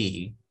could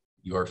see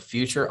your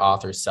future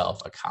author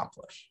self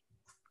accomplish?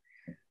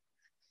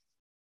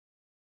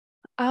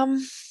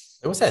 Um,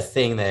 What's that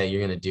thing that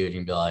you're gonna do and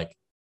you'd be like,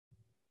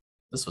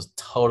 this was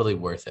totally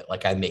worth it.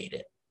 Like I made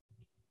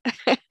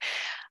it.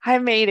 I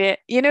made it.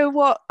 You know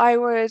what? I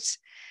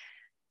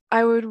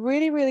would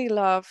really, really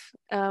love,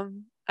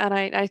 and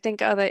I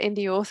think other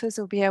indie authors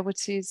will be able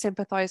to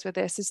sympathize with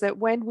this, is that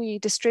when we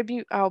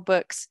distribute our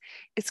books,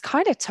 it's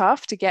kind of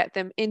tough to get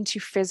them into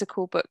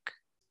physical Yeah,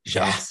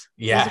 bookshelves,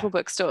 yeah. physical It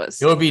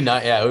bookstores. would be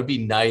nice. Yeah, it would be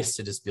nice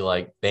to just be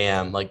like,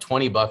 bam, like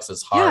 $20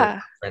 is hard Yeah.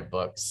 to print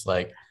books.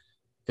 Like,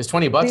 because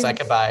 $20, I The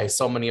could buy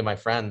so many of my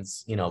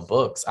friends,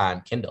 books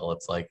on Kindle.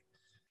 It's like,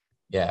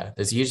 yeah,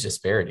 there's a huge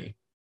disparity.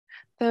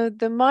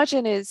 the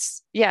margin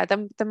is yeah,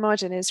 the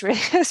margin is really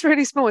is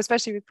really small,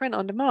 especially with print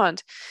on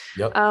demand.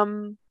 Yep.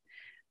 Um,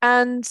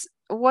 and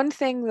one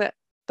thing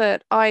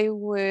that I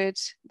would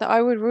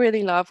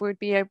really love would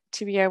be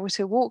able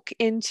to walk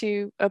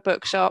into a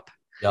bookshop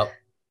Yep.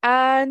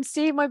 and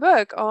see my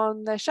book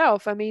on the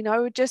shelf. I mean, I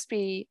would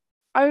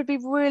be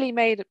really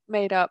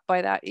made up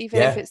by that,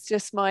 even if Yeah. it's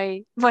just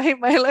my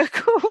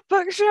local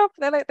bookshop.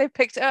 They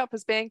picked it up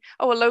as being,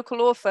 oh, a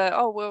local author.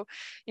 Oh,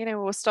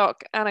 we'll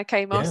stock Anna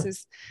K. Yeah.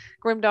 Moss's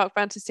grimdark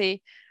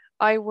fantasy.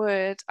 I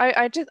would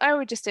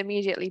just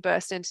immediately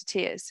burst into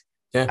tears.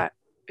 Yeah. I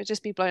would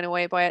just be blown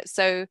away by it.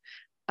 So,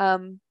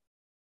 um,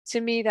 to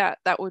me,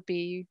 that would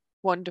be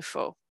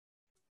wonderful.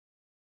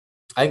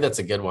 I think that's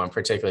a good one,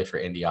 particularly for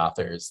indie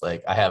authors.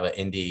 Like I have an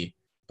indie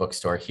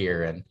bookstore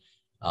here, and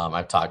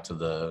I've talked to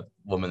the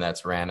woman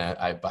that's ran it.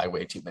 I buy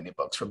way too many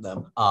books from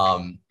them.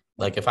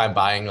 Like if I'm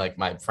buying, like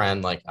my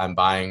friend, like I'm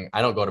buying,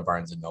 I don't go to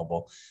Barnes and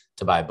Noble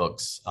to buy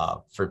books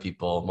for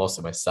people,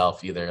 mostly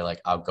myself either.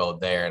 Like I'll go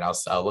there and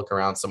I'll look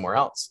around somewhere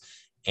else.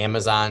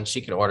 Amazon,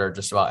 she can order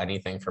just about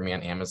anything for me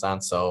on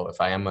Amazon. So if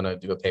I am going to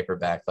do a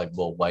paperback like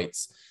Will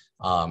White's,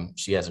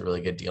 she has a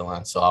really good deal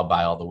on. So I'll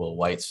buy all the Will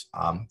Whites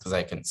because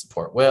I can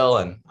support Will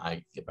and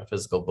I get my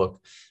physical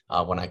book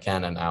when I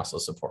can. And I also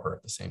support her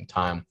at the same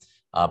time.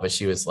 But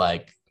she was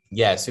like,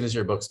 yeah, as soon as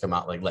your books come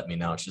out, like, let me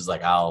know. She's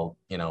like, I'll,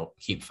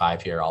 keep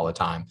 5 here all the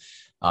time.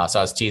 So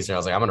I was teasing her. I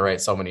was like, I'm going to write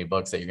so many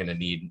books that you're going to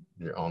need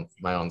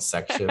my own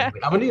section. Like,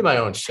 I'm going to need my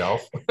own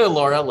shelf,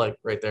 Laura, like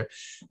right there.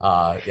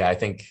 Yeah, I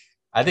think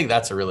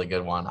that's a really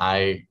good one.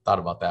 I thought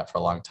about that for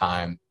a long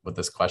time with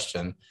this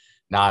question.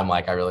 Now I'm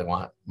like, I really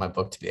want my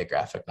book to be a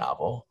graphic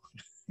novel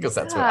because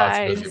that's what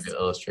I was supposed to be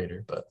an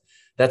illustrator, but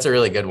that's a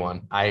really good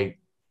one.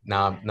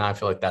 Now I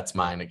feel like that's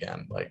mine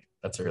again. Like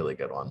that's a really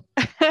good one.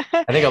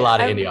 I think a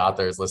lot of indie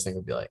authors listening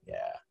would be like,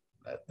 yeah,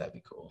 that'd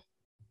be cool.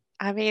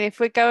 I mean, if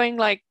we're going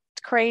like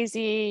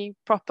crazy,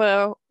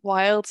 proper,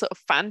 wild sort of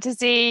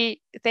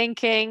fantasy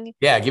thinking.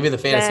 Yeah, give me the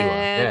fantasy one.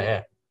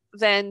 Yeah.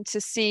 Then to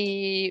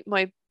see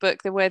my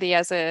book, The Worthy,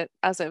 as a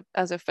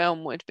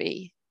film would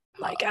be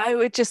like, I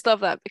would just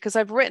love that because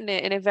I've written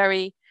it in a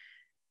very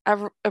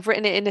I've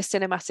written it in a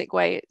cinematic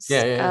way. It's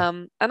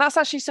and that's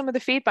actually some of the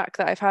feedback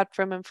that I've had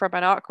from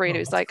an ARC reader.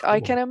 It's like, cool.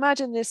 I can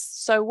imagine this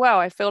so well.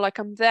 I feel like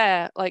I'm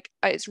there. Like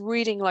it's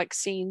reading like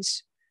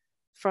scenes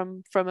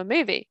from a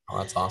movie. Oh,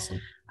 that's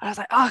awesome. I was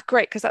like, oh,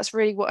 great, because that's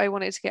really what I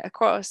wanted to get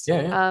across.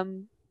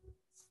 And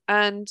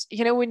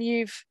when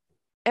you've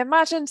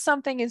imagined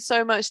something in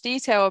so much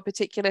detail, a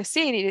particular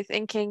scene, you're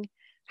thinking,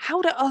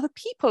 how do other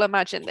people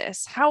imagine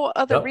this? How are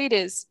other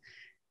readers?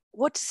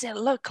 What does it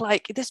look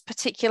like in this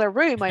particular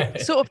room? I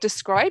sort of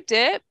described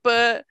it,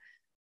 but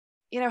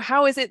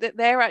how is it that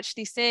they're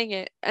actually seeing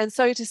it? And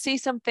so to see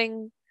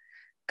something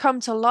come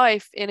to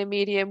life in a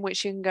medium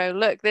which you can go,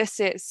 look, this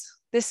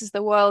is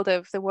the world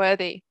of The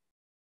Worthy.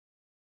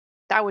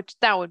 That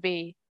would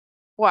be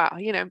wow.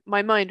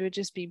 My mind would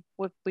just be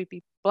would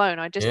be blown.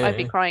 I'd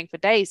be crying for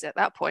days at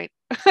that point.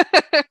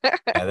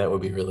 Yeah, that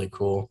would be really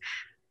cool.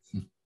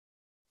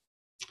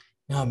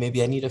 No,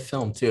 maybe I need a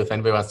film too. If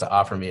anybody wants to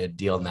offer me a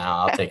deal now,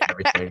 I'll take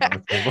everything on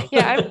the table.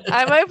 Yeah,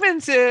 I'm open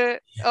to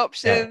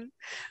options.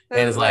 Yeah.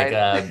 And it's like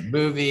a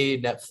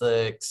movie,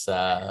 Netflix,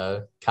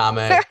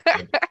 comic,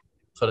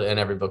 put it in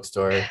every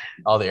bookstore,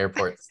 all the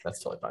airports.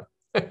 That's totally fine.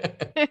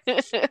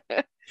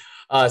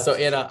 So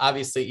Anna,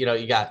 obviously, you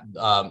got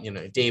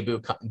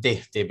debut.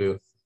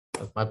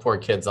 My poor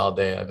kids all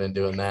day. I've been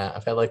doing that.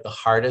 I've had like the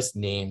hardest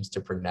names to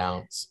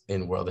pronounce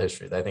in world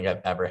history that I think I've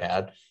ever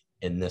had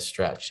in this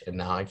stretch, and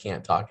now I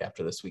can't talk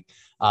after this week.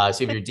 So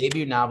you have your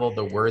debut novel,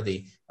 The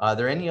Worthy. Are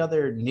there any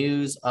other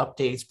news,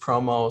 updates,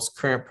 promos,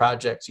 current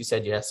projects? You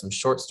said you had some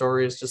short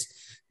stories. Just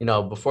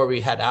before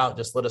we head out,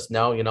 just let us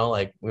know,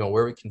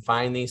 where we can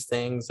find these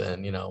things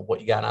and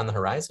what you got on the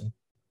horizon.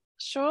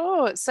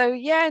 Sure. So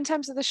yeah, in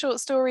terms of the short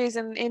stories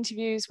and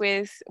interviews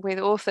with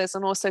authors,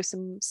 and also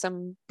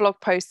some blog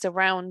posts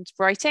around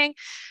writing,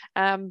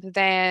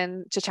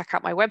 then to check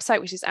out my website,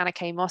 which is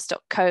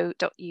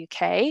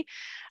annakmoss.co.uk.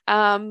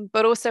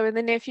 But also in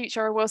the near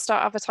future, I will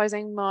start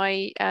advertising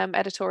my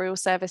editorial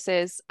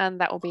services,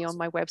 and that will be on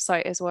my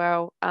website as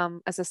well.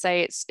 As I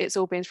say, it's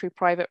all been through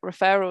private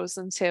referrals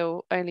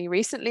until only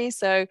recently,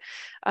 so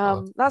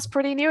that's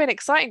pretty new and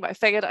exciting. But I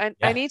figured I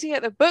need to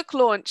get the book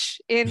launch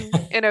in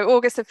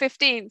August the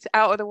 15th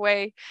out of the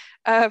way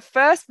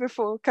first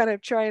before kind of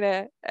trying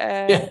to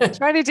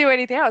do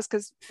anything else,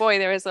 because boy,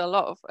 there is a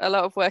lot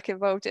of work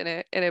involved in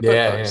a book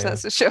launch.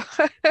 That's for sure.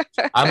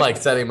 I'm like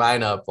setting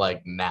mine up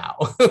like now.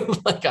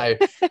 Like I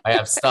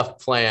have stuff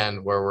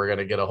planned where we're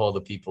gonna get a hold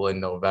of people in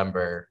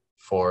November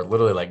for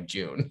literally like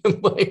June. So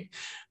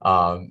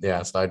I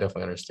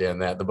definitely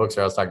understand that. The books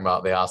I was talking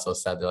about, they also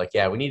said they're like,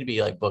 yeah, we need to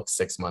be like booked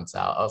 6 months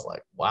out. I was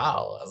like,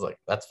 wow. I was like,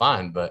 that's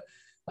fine, but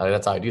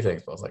that's how I do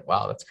things. But I was like,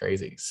 wow, that's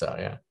crazy. So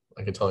yeah,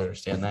 I can totally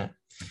understand that.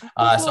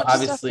 So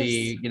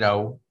obviously,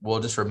 we'll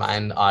just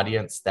remind the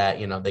audience that,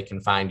 they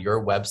can find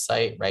your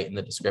website right in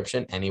the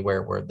description,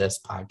 anywhere where this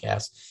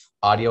podcast,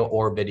 audio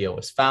or video,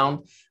 is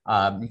found.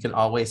 You can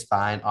always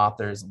find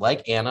authors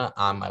like Anna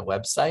on my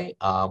website.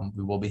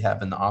 We will be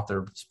having the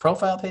author's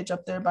profile page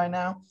up there by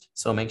now.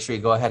 So make sure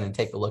you go ahead and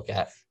take a look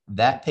at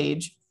that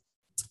page.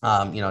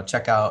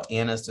 Check out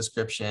Anna's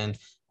description,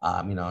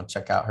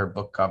 check out her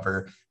book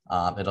cover.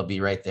 It'll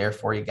be right there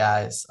for you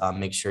guys.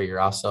 Make sure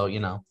you're also,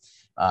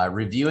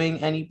 reviewing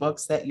any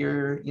books that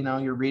you're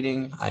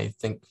reading. I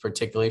think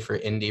particularly for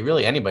indie,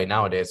 really anybody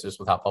nowadays, just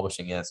with how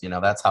publishing is,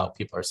 that's how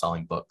people are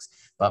selling books.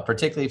 But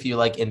particularly if you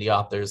like indie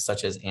authors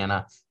such as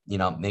Anna,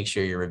 make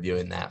sure you're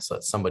reviewing that so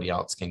that somebody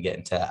else can get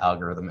into the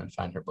algorithm and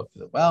find her book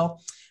as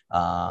well.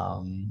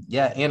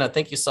 Yeah, Anna,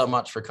 thank you so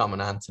much for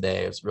coming on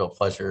today. It was a real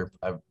pleasure.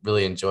 I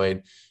really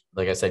enjoyed,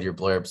 like I said, your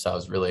blurb. So I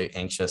was really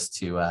anxious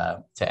to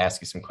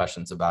ask you some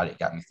questions about it. It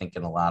got me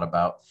thinking a lot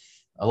about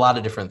a lot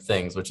of different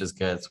things, which is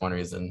good. It's one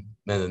reason,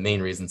 one of the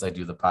main reasons I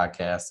do the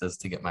podcast is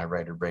to get my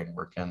writer brain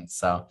working.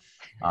 So,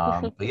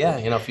 but yeah,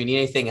 if you need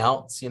anything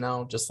else,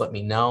 just let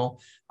me know.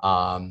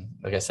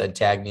 Like I said,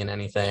 tag me in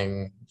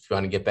anything. If you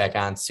want to get back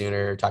on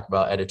sooner, talk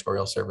about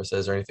editorial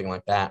services or anything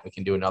like that, we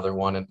can do another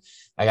one. And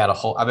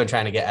I've been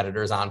trying to get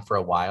editors on for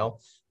a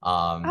while.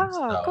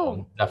 Oh,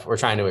 cool. So we're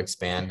trying to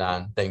expand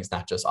on things,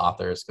 not just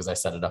authors, because I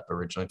set it up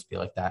originally to be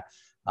like that.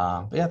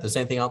 But yeah, if there's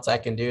anything else I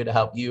can do to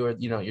help you or,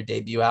 your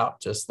debut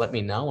out, just let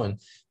me know and,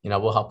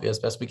 we'll help you as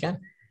best we can.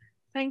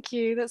 Thank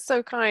you. That's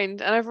so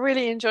kind. And I've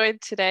really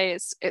enjoyed today.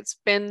 It's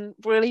been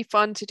really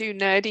fun to do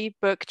nerdy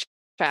book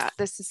chat.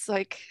 This is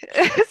like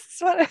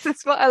this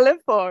is what I live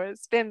for.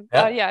 It's been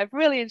Yeah. yeah, I've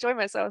really enjoyed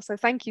myself. So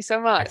thank you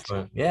so much.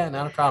 Excellent. Yeah,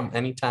 not a problem.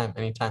 Anytime,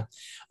 anytime.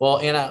 Well,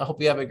 Anna, I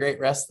hope you have a great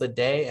rest of the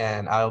day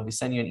and I'll be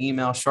sending you an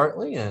email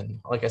shortly. And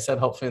like I said,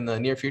 hopefully in the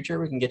near future,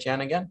 we can get you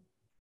on again.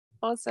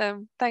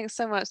 Awesome. Thanks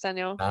so much,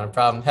 Daniel. Not a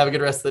problem. Have a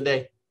good rest of the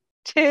day.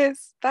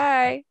 Cheers.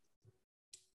 Bye.